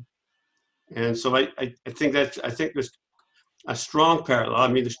problem. And so I think there's a strong parallel. I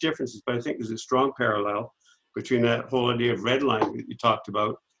mean, there's differences, but I think there's a strong parallel between that whole idea of redlining that you talked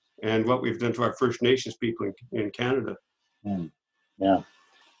about and what we've done to our First Nations people in Canada.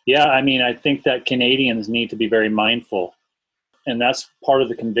 Yeah. I mean, I think that Canadians need to be very mindful, and that's part of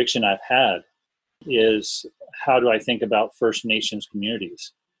the conviction I've had is how do I think about First Nations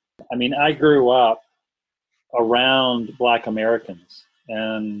communities? I mean, I grew up around Black Americans,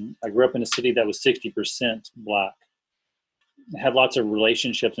 and I grew up in a city that was 60% Black. I had lots of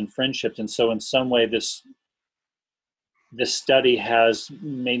relationships and friendships, and so in some way this study has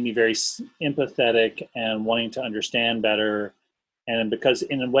made me very empathetic and wanting to understand better And because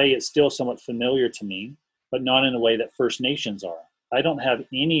in a way it's still somewhat familiar to me, but not in a way that First Nations are. I don't have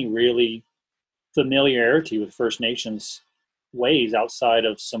any really familiarity with First Nations ways outside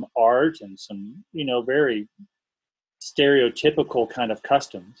of some art and some, very stereotypical kind of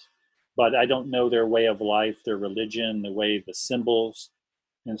customs. But I don't know their way of life, their religion, the symbols.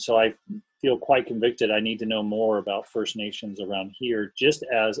 And so I feel quite convicted. I need to know more about First Nations around here, just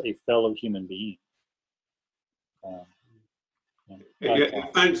as a fellow human being.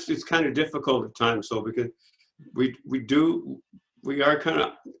 It's kind of difficult at times, though, because we are kind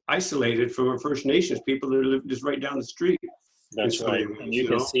of isolated from our First Nations people that live just right down the street. That's right, and you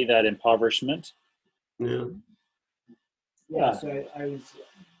can see that impoverishment. Yeah. Yeah. So I was,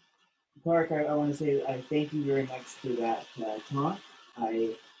 Clarke. I want to say I thank you very much for that talk.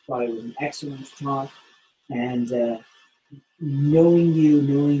 I thought it was an excellent talk, and knowing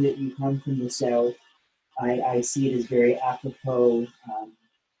that you come from the South, I see it as very apropos.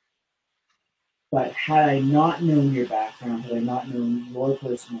 But had I not known your background, had I not known your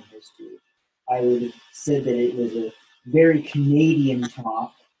personal history, I would have said that it was a very Canadian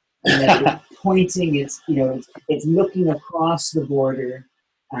talk, and that it's pointing, it's looking across the border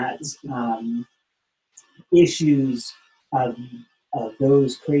at issues of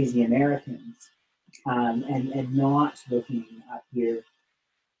those crazy Americans, and not looking up here.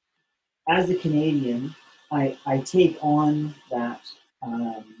 As a Canadian, I take on that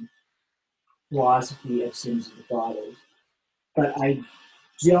philosophy of sins of the fathers, but I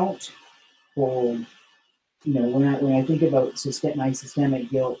don't hold, when I think about my systemic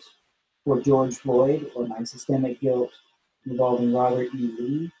guilt for George Floyd or my systemic guilt involving Robert E.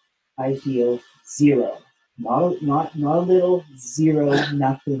 Lee, I feel zero. Not a little, zero,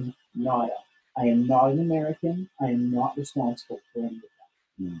 nothing, nada. I am not an American. I am not responsible for any of that.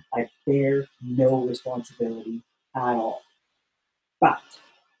 Mm. I bear no responsibility at all. But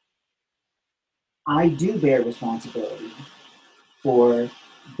I do bear responsibility for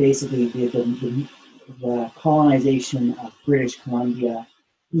basically the colonization of British Columbia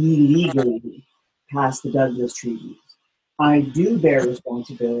illegally past the Douglas Treaties. I do bear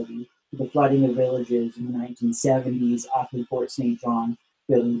responsibility for the flooding of villages in the 1970s up in Fort St. John,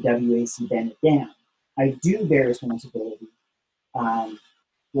 building the WAC Bennett Dam. I do bear responsibility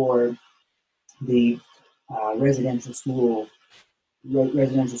for the residential school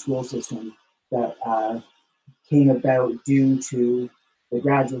system that came about due to the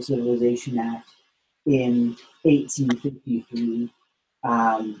Gradual Civilization Act in 1853,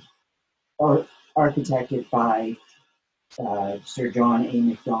 architected by Sir John A.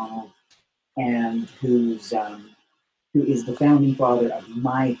 Macdonald, and who is the founding father of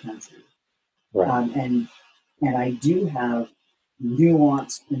my country. Right. And I do have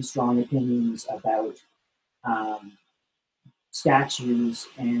nuanced and strong opinions about statues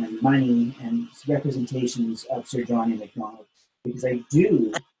and money and representations of Sir John A. Macdonald, because I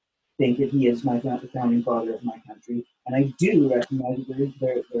do think that he is the founding father of my country, and I do recognize that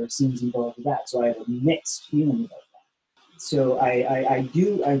there are sins involved with that. So I have a mixed feeling about that. So I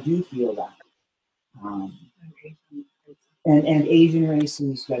do feel that. And Asian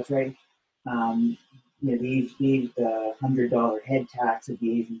races, that's right. The $100 head tax of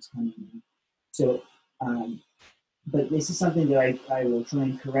the Asians coming in. So, but this is something that I will try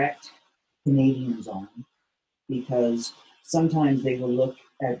and correct Canadians on, because sometimes they will look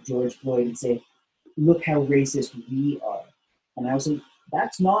at George Floyd and say, look how racist we are. And I will say,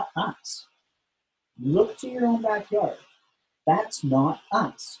 that's not us. Look to your own backyard. That's not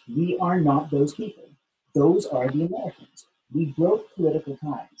us. We are not those people. Those are the Americans. We broke political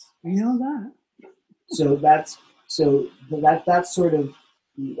ties. I know that. So that's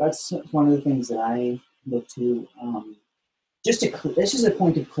one of the things that I look to. This is a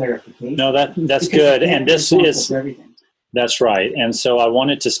point of clarification. No, that's good, and this is everything. That's right. And so I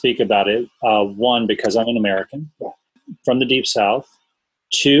wanted to speak about it. One, because I'm an American from the Deep South.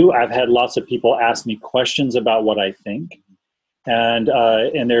 Two, I've had lots of people ask me questions about what I think, and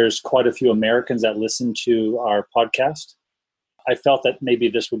there's quite a few Americans that listen to our podcast. I felt that maybe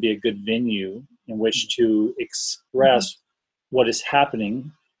this would be a good venue in which to express what is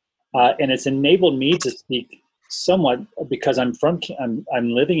happening, and it's enabled me to speak somewhat because I'm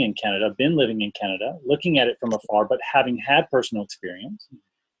living in Canada. I've been living in Canada, looking at it from afar, but having had personal experience,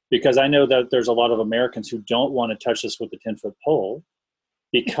 because I know that there's a lot of Americans who don't want to touch this with a 10-foot pole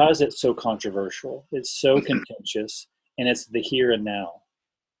because it's so controversial, it's so contentious, and it's the here and now.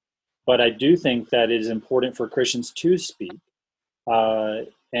 But I do think that it is important for Christians to speak,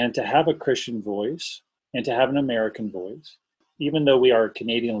 and to have a Christian voice and to have an American voice, even though we are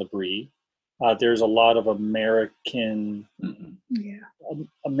Canadian Labrie. there's a lot of American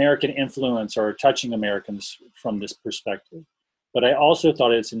influence or touching Americans from this perspective. But I also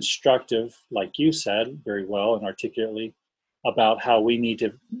thought it's instructive, like you said very well and articulately, about how we need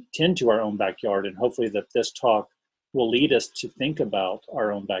to tend to our own backyard, and hopefully that this talk will lead us to think about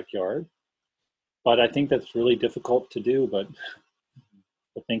our own backyard. But I think that's really difficult to do, but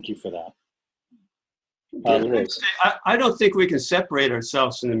thank you for that. Liz. I don't think we can separate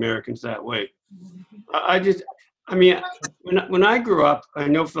ourselves from the Americans that way. I mean, when I grew up, I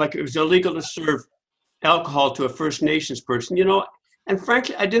know like it was illegal to serve alcohol to a First Nations person, you know, and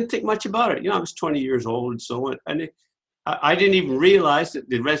frankly, I didn't think much about it. You know, I was 20 years old and so on, and I didn't even realize that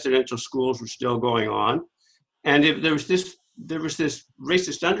the residential schools were still going on, and there was this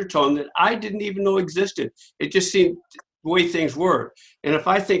racist undertone that I didn't even know existed. It just seemed the way things were. And if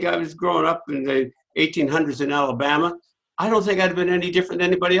I think I was growing up in the 1800s in Alabama, I don't think I'd have been any different than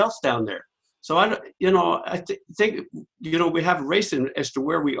anybody else down there. So I think we have racism as to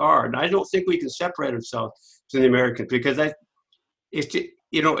where we are, and I don't think we can separate ourselves from the Americans, because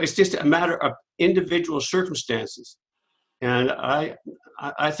it's just a matter of individual circumstances. And I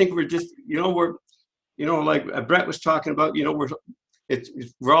think we're just, like Brett was talking about,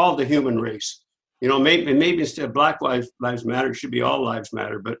 we're all the human race. You know, maybe instead of Black Lives Matter, it should be All Lives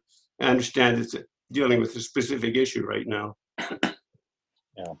Matter. But I understand it's dealing with a specific issue right now.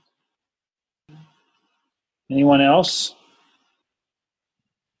 Yeah. Anyone else?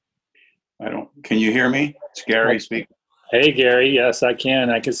 Can you hear me? It's Gary speaking. Hey, Gary. Yes, I can.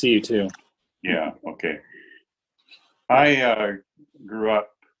 I can see you too. Yeah, okay. I grew up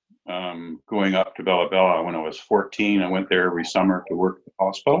going up to Bella Bella when I was 14. I went there every summer to work at the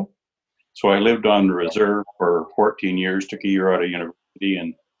hospital. So I lived on the reserve for 14 years, took a year out of university,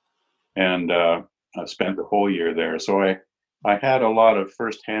 and I spent the whole year there. So I had a lot of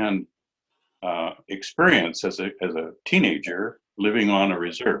firsthand experience as a teenager living on a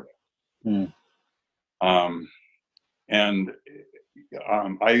reserve. And I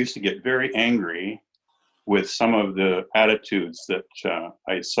used to get very angry with some of the attitudes that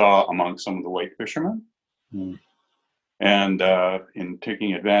I saw among some of the white fishermen. And in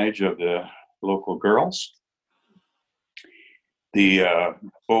taking advantage of the local girls. The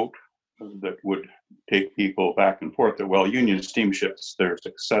boat that would take people back and forth, the Union Steamships, their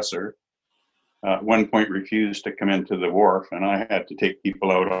successor, at one point refused to come into the wharf, and I had to take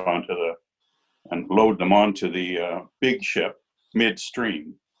people out and load them onto the big ship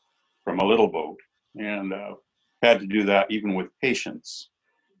midstream from a little boat, and had to do that even with patients.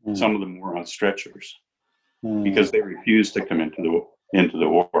 Some of them were on stretchers because they refused to come into the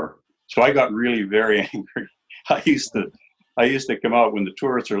war. So I got really very angry. I used to come out when the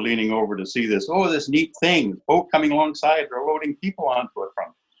tourists are leaning over to see this neat thing, boat coming alongside, they're loading people onto it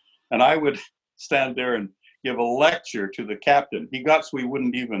from. And I would stand there and give a lecture to the captain. He got so he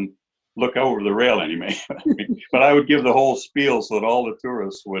wouldn't even look over the rail anyway. But I would give the whole spiel so that all the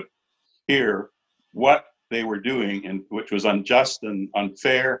tourists would hear what they were doing, and which was unjust and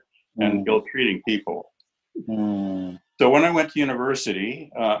unfair and ill-treating people. So when I went to university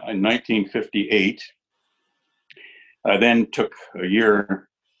in 1958, I then took a year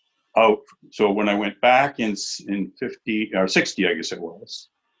out. So when I went back in 50 or 60, I guess it was,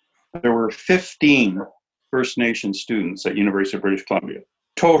 there were 15 First Nation students at University of British Columbia.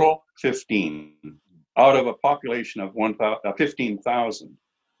 Total 15 out of a population of 15,000.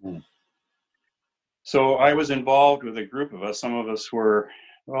 So I was involved with a group of us. Some of us were,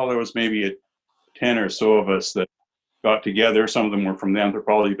 there was maybe 10 or so of us that got together. Some of them were from the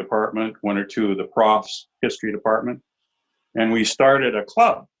anthropology department, one or two of the profs, history department. And we started a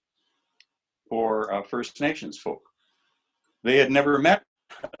club for First Nations folk. They had never met,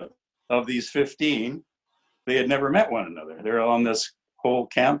 of these 15, they had never met one another. They're on this whole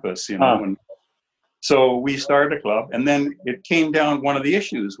campus, And so we started a club, and then it came down, one of the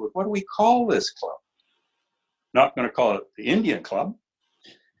issues was, what do we call this club? Not going to call it the Indian Club.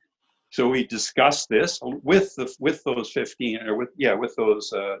 So we discussed this with those 15, or with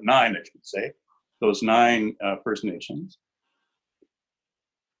those 9, I should say, those 9 First Nations.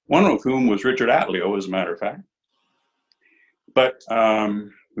 One of whom was Richard Atleo, as a matter of fact, but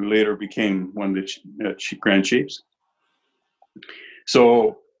who later became one of the Grand Chiefs.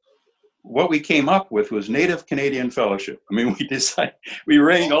 So what we came up with was Native Canadian Fellowship. I mean, we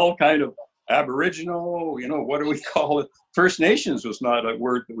rang all kind of Aboriginal, what do we call it? First Nations was not a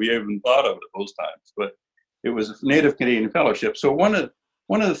word that we even thought of at those times, but it was Native Canadian Fellowship. So one of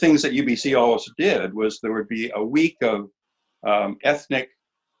the things that UBC always did was there would be a week of ethnic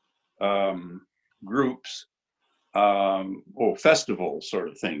groups festival sort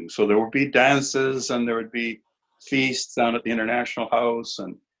of thing. So there would be dances and there would be feasts down at the International House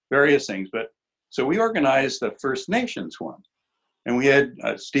and various things. But so we organized the First Nations one, and we had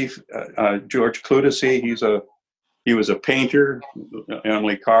George Clutesy. He was a painter.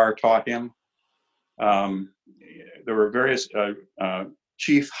 Emily Carr taught him. There were various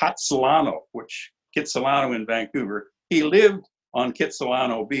Chief Hatsilano, which Kitsilano in Vancouver. He lived on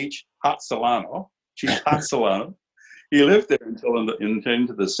Kitsilano Beach, Hatsilano, Chief Hatsilano. He lived there until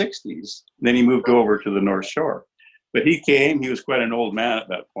into the 60s. Then he moved over to the North Shore. But he came, he was quite an old man at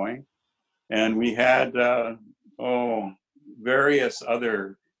that point. And we had, various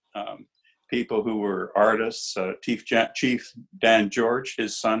other people who were artists. Chief Dan George,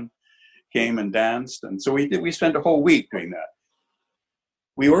 his son, came and danced. And so we spent a whole week doing that.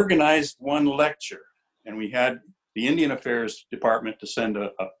 We organized one lecture, and we had the Indian Affairs Department to send a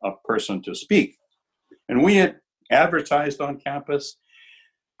person to speak. And we had advertised on campus,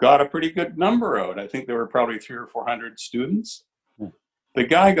 got a pretty good number out. I think there were probably 300 or 400 students. The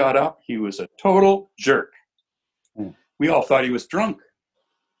guy got up, he was a total jerk. We all thought he was drunk.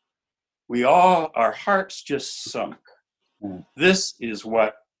 Our hearts just sunk. This is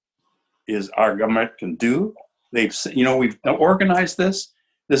what our government can do. We've organized this.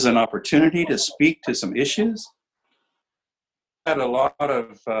 This is an opportunity to speak to some issues. Had a lot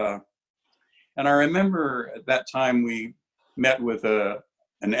of, and I remember at that time we met with an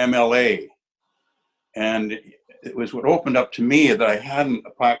MLA, and it was what opened up to me that I hadn't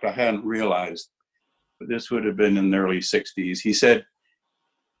realized, but this would have been in the early 60s. He said,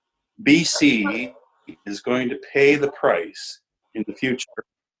 BC is going to pay the price in the future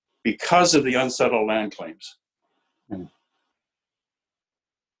because of the unsettled land claims.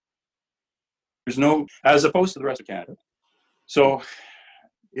 There's no, as opposed to the rest of Canada. So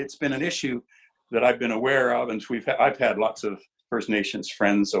it's been an issue that I've been aware of, and I've had lots of First Nations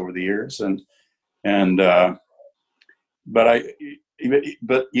friends over the years, but I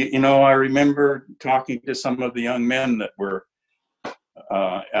remember talking to some of the young men that were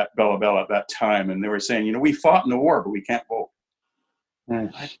at Bella Bella at that time, and they were saying, we fought in the war, but we can't vote.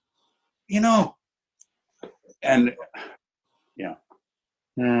 And yeah,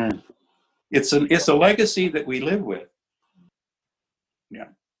 it's a legacy that we live with. Yeah.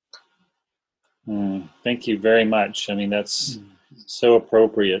 Thank you very much. I mean, that's so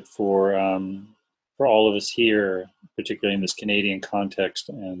appropriate for all of us here, particularly in this Canadian context.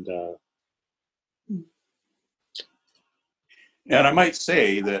 And I might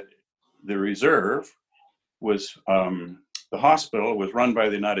say that the reserve was, the hospital was run by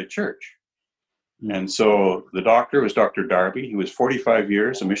the United Church. And so the doctor was Dr. Darby. He was 45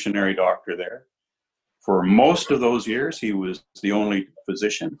 years, a missionary doctor there. For most of those years, he was the only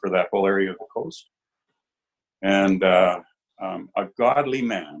physician for that whole area of the coast. And a godly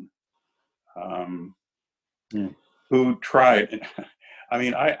man who tried. I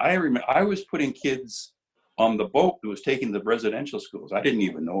mean, I remember I was putting kids on the boat that was taking the residential schools. I didn't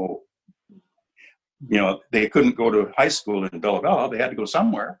even know, they couldn't go to high school in Bella Bella. They had to go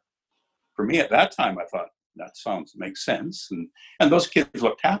somewhere. For me at that time, I thought that makes sense. And those kids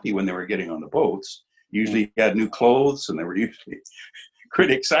looked happy when they were getting on the boats. Usually had new clothes, and they were usually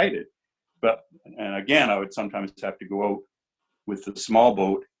pretty excited. And again, I would sometimes have to go out with the small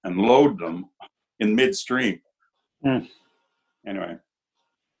boat and load them in midstream. Anyway.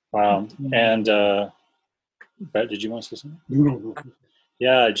 Wow. And Brett, did you want to say something?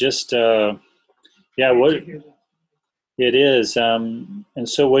 Yeah, what it is. And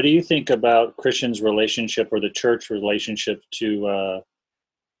so what do you think about Christians' relationship or the church relationship to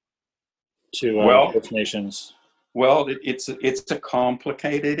First Nations? Well, it's a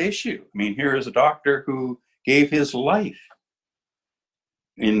complicated issue. I mean, here is a doctor who gave his life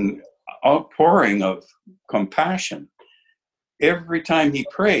in outpouring of compassion. Every time he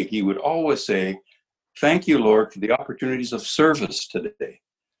prayed, he would always say, "Thank you, Lord, for the opportunities of service today."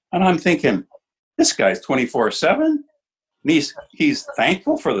 And I'm thinking, this guy's 24/7. And he's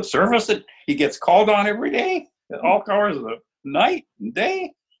thankful for the service that he gets called on every day, at all hours of the night and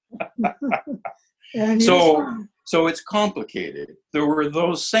day. So it's complicated. There were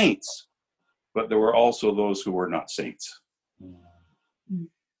those saints, but there were also those who were not saints.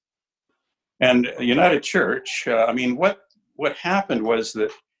 And United Church, what happened was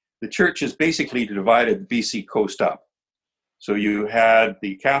that the churches basically divided the BC coast up. So you had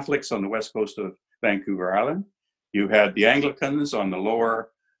the Catholics on the west coast of Vancouver Island. You had the Anglicans on the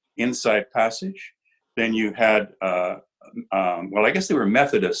lower Inside Passage. Then you had, I guess they were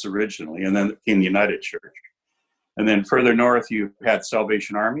Methodists originally, and then came the United Church. And then further north, you had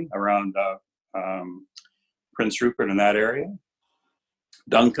Salvation Army around Prince Rupert in that area.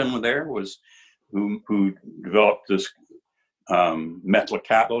 Duncan there was who developed this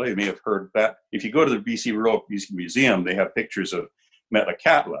Metlakatla. You may have heard that. If you go to the BC Rural Museum, they have pictures of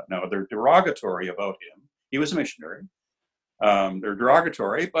Metlakatla. Now, they're derogatory about him. He was a missionary. They're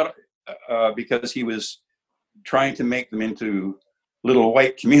derogatory, but because he was trying to make them into little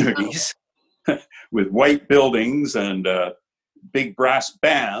white communities with white buildings and big brass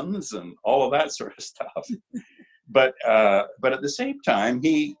bands and all of that sort of stuff. But at the same time,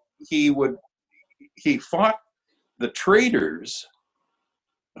 he fought the traders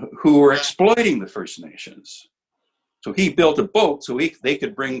who were exploiting the First Nations. So he built a boat so they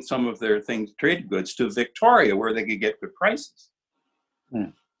could bring some of their traded goods to Victoria where they could get good prices.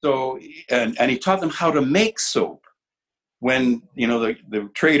 So, and he taught them how to make soap when, the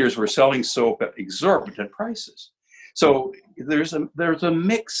traders were selling soap at exorbitant prices. So there's a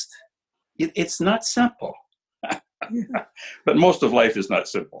mixed, it's not simple. But most of life is not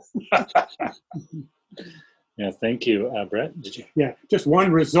simple. Yeah, thank you. Brett, did you? Yeah, just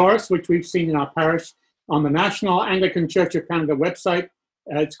one resource which we've seen in our parish on the National Anglican Church of Canada website.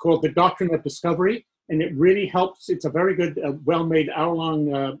 It's called The Doctrine of Discovery, and it really helps. It's a very good, well-made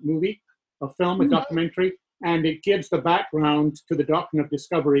hour-long movie, a film, a documentary, and it gives the background to the Doctrine of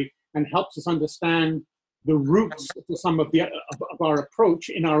Discovery and helps us understand the roots to some of our approach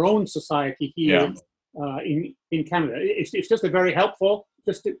in our own society here in Canada. It's just a very helpful,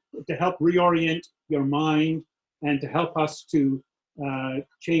 just to help reorient your mind and to help us to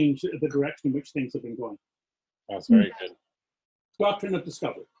change the direction in which things have been going. That's very good. Doctrine of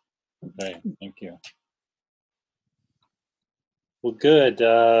Discovery. Okay, thank you. Well, good.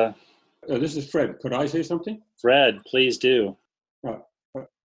 This is Fred. Could I say something? Fred, please do.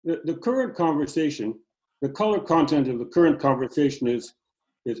 The current conversation, the color content of the current conversation is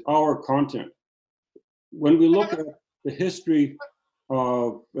our content. When we look at the history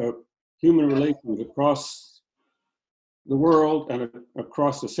of human relations across the world and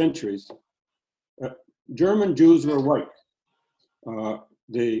across the centuries, German Jews were white.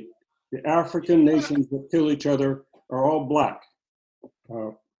 The African nations that kill each other are all black.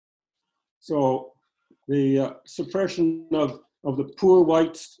 So the suppression of the poor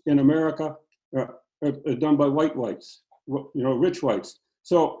whites in America are done by whites, rich whites.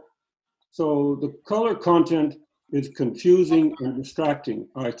 So the color content is confusing and distracting,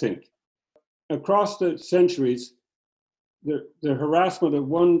 I think. Across the centuries, the harassment of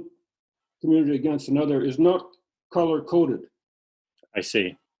one community against another is not color-coded. I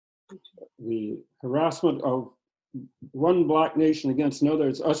see. The harassment of one black nation against another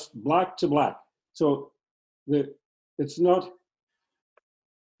is us black to black. So it's not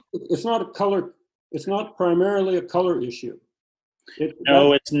a color. It's not primarily a color issue.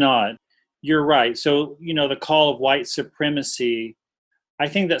 No, it's not. You're right. So, the call of white supremacy, I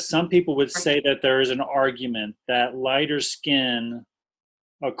think that some people would say that there is an argument that lighter skin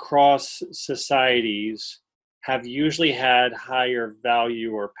across societies have usually had higher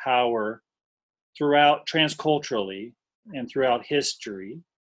value or power throughout transculturally and throughout history.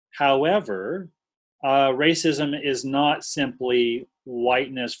 However, racism is not simply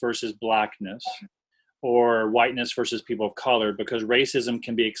whiteness versus blackness or whiteness versus people of color, because racism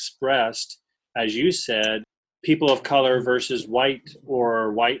can be expressed, as you said, people of color versus white,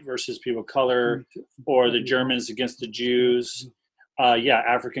 or white versus people of color, or the Germans against the Jews,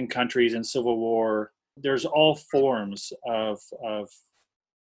 African countries in civil war. There's all forms of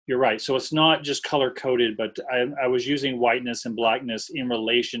you're right. So it's not just color coded, but I was using whiteness and blackness in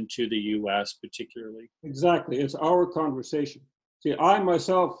relation to the U.S. particularly. Exactly. It's our conversation. See, I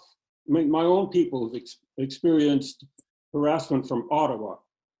myself, my own people have experienced harassment from Ottawa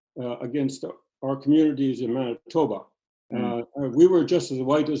against our communities in Manitoba. We were just as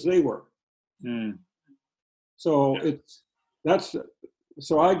white as they were. So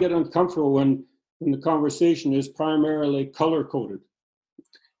so I get uncomfortable when the conversation is primarily color coded.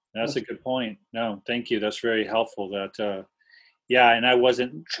 That's a good point. No, thank you. That's very helpful. And I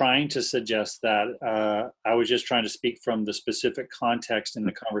wasn't trying to suggest that. I was just trying to speak from the specific context in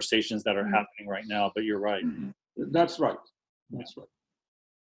the conversations that are happening right now, but you're right. That's right. That's right.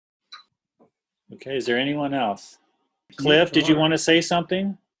 Okay, is there anyone else? Cliff, did you want to say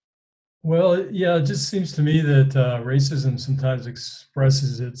something? Well, yeah, it just seems to me that racism sometimes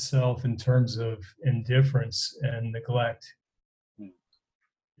expresses itself in terms of indifference and neglect.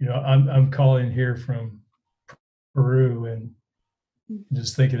 I'm calling here from Peru, and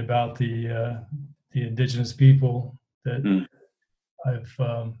just thinking about the indigenous people that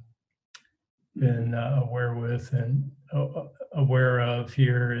I've been aware with, and aware of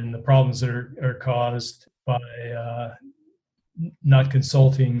here, and the problems that are caused by not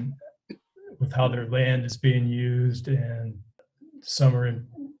consulting with how their land is being used, and some are in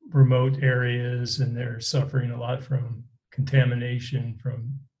remote areas and they're suffering a lot from contamination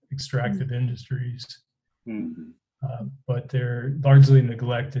from extractive industries. Mhm. But they're largely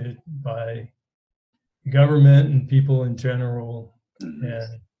neglected by government and people in general.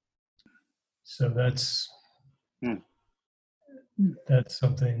 And so that's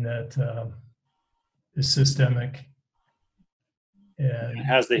something that is systemic. And It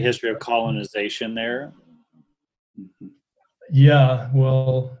has the history of colonization there. yeah,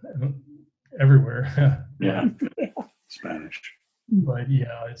 well, everywhere. Yeah. Spanish. But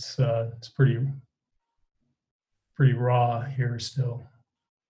yeah, it's pretty raw here still.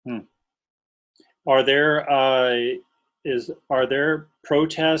 Are there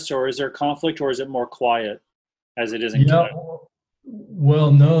protests, or is there conflict, or is it more quiet as it is in Yeah, Canada?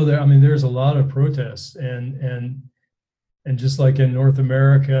 well, no, there's a lot of protests, and just like in North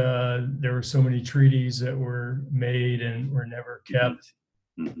America, there were so many treaties that were made and were never kept.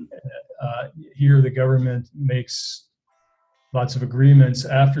 Here, the government makes lots of agreements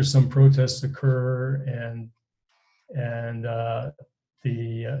after some protests occur, and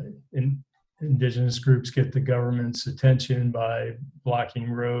the indigenous groups get the government's attention by blocking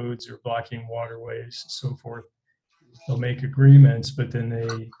roads or blocking waterways and so forth. They'll make agreements, but then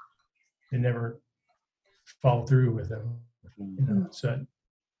they never follow through with them. You know, so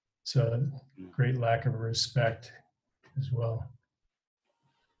it's a great lack of respect as well.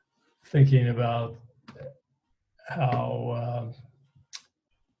 Thinking about how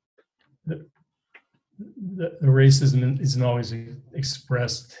the racism isn't always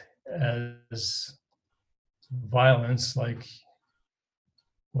expressed as violence, like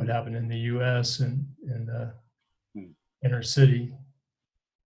what happened in the U.S. and in the inner city.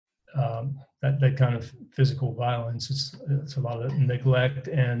 That kind of physical violence, it's a lot of neglect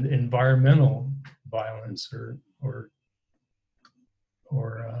and environmental violence, or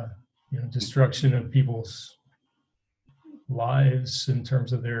destruction of people's lives in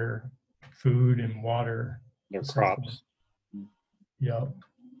terms of their food and water, Their so crops. yeah.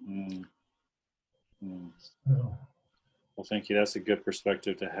 So, Well, thank you. That's a good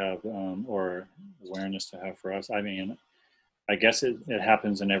perspective to have, or awareness to have for us. I mean, I guess it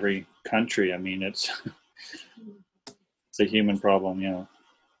happens in every country. I mean, it's a human problem, yeah,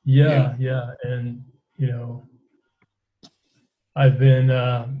 and I've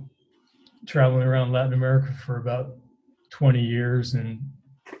been traveling around Latin America for about 20 years and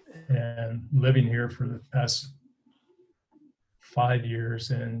living here for the past 5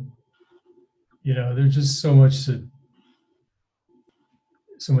 years, and there's just so much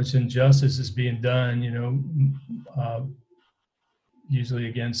injustice is being done, usually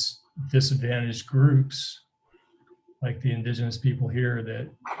against disadvantaged groups like the indigenous people here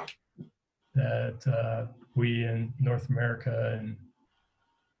that we in North America and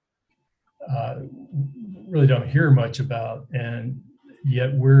really don't hear much about, and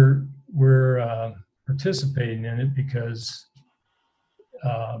yet we're participating in it because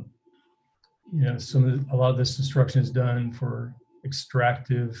a lot of this destruction is done for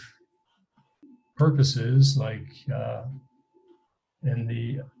extractive purposes, like in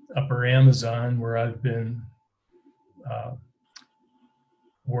the upper Amazon, where I've been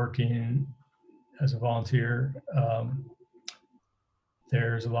working as a volunteer.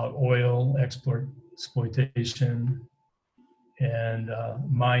 There's a lot of oil exploitation and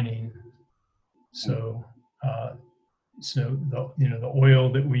mining. So the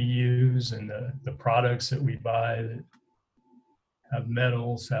oil that we use and the products that we buy that have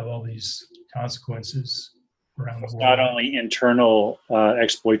metals have all these consequences around the It's world. not only internal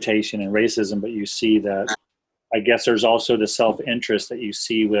exploitation and racism, but you see that, I guess there's also the self-interest that you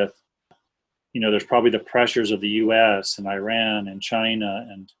see with, there's probably the pressures of the U.S. and Iran and China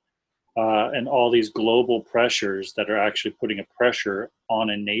and all these global pressures that are actually putting a pressure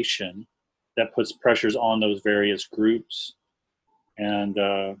on a nation that puts pressures on those various groups. And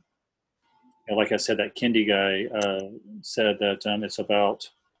like I said, that Kindy guy said that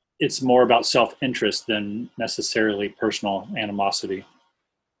it's more about self-interest than necessarily personal animosity.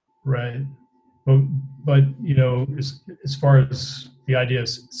 Right. But as far as the idea of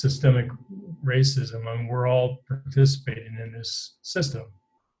systemic racism, I mean, we're all participating in this system.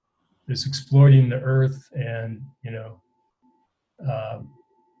 It's exploiting the earth and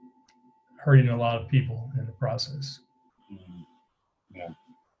hurting a lot of people in the process. Yeah.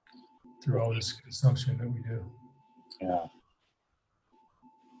 Through all this consumption that we do. Yeah.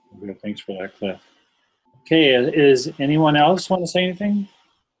 Good. Thanks for that, Cliff. Okay, is anyone else want to say anything?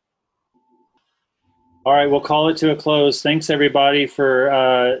 All right, we'll call it to a close. Thanks everybody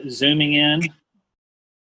for zooming in.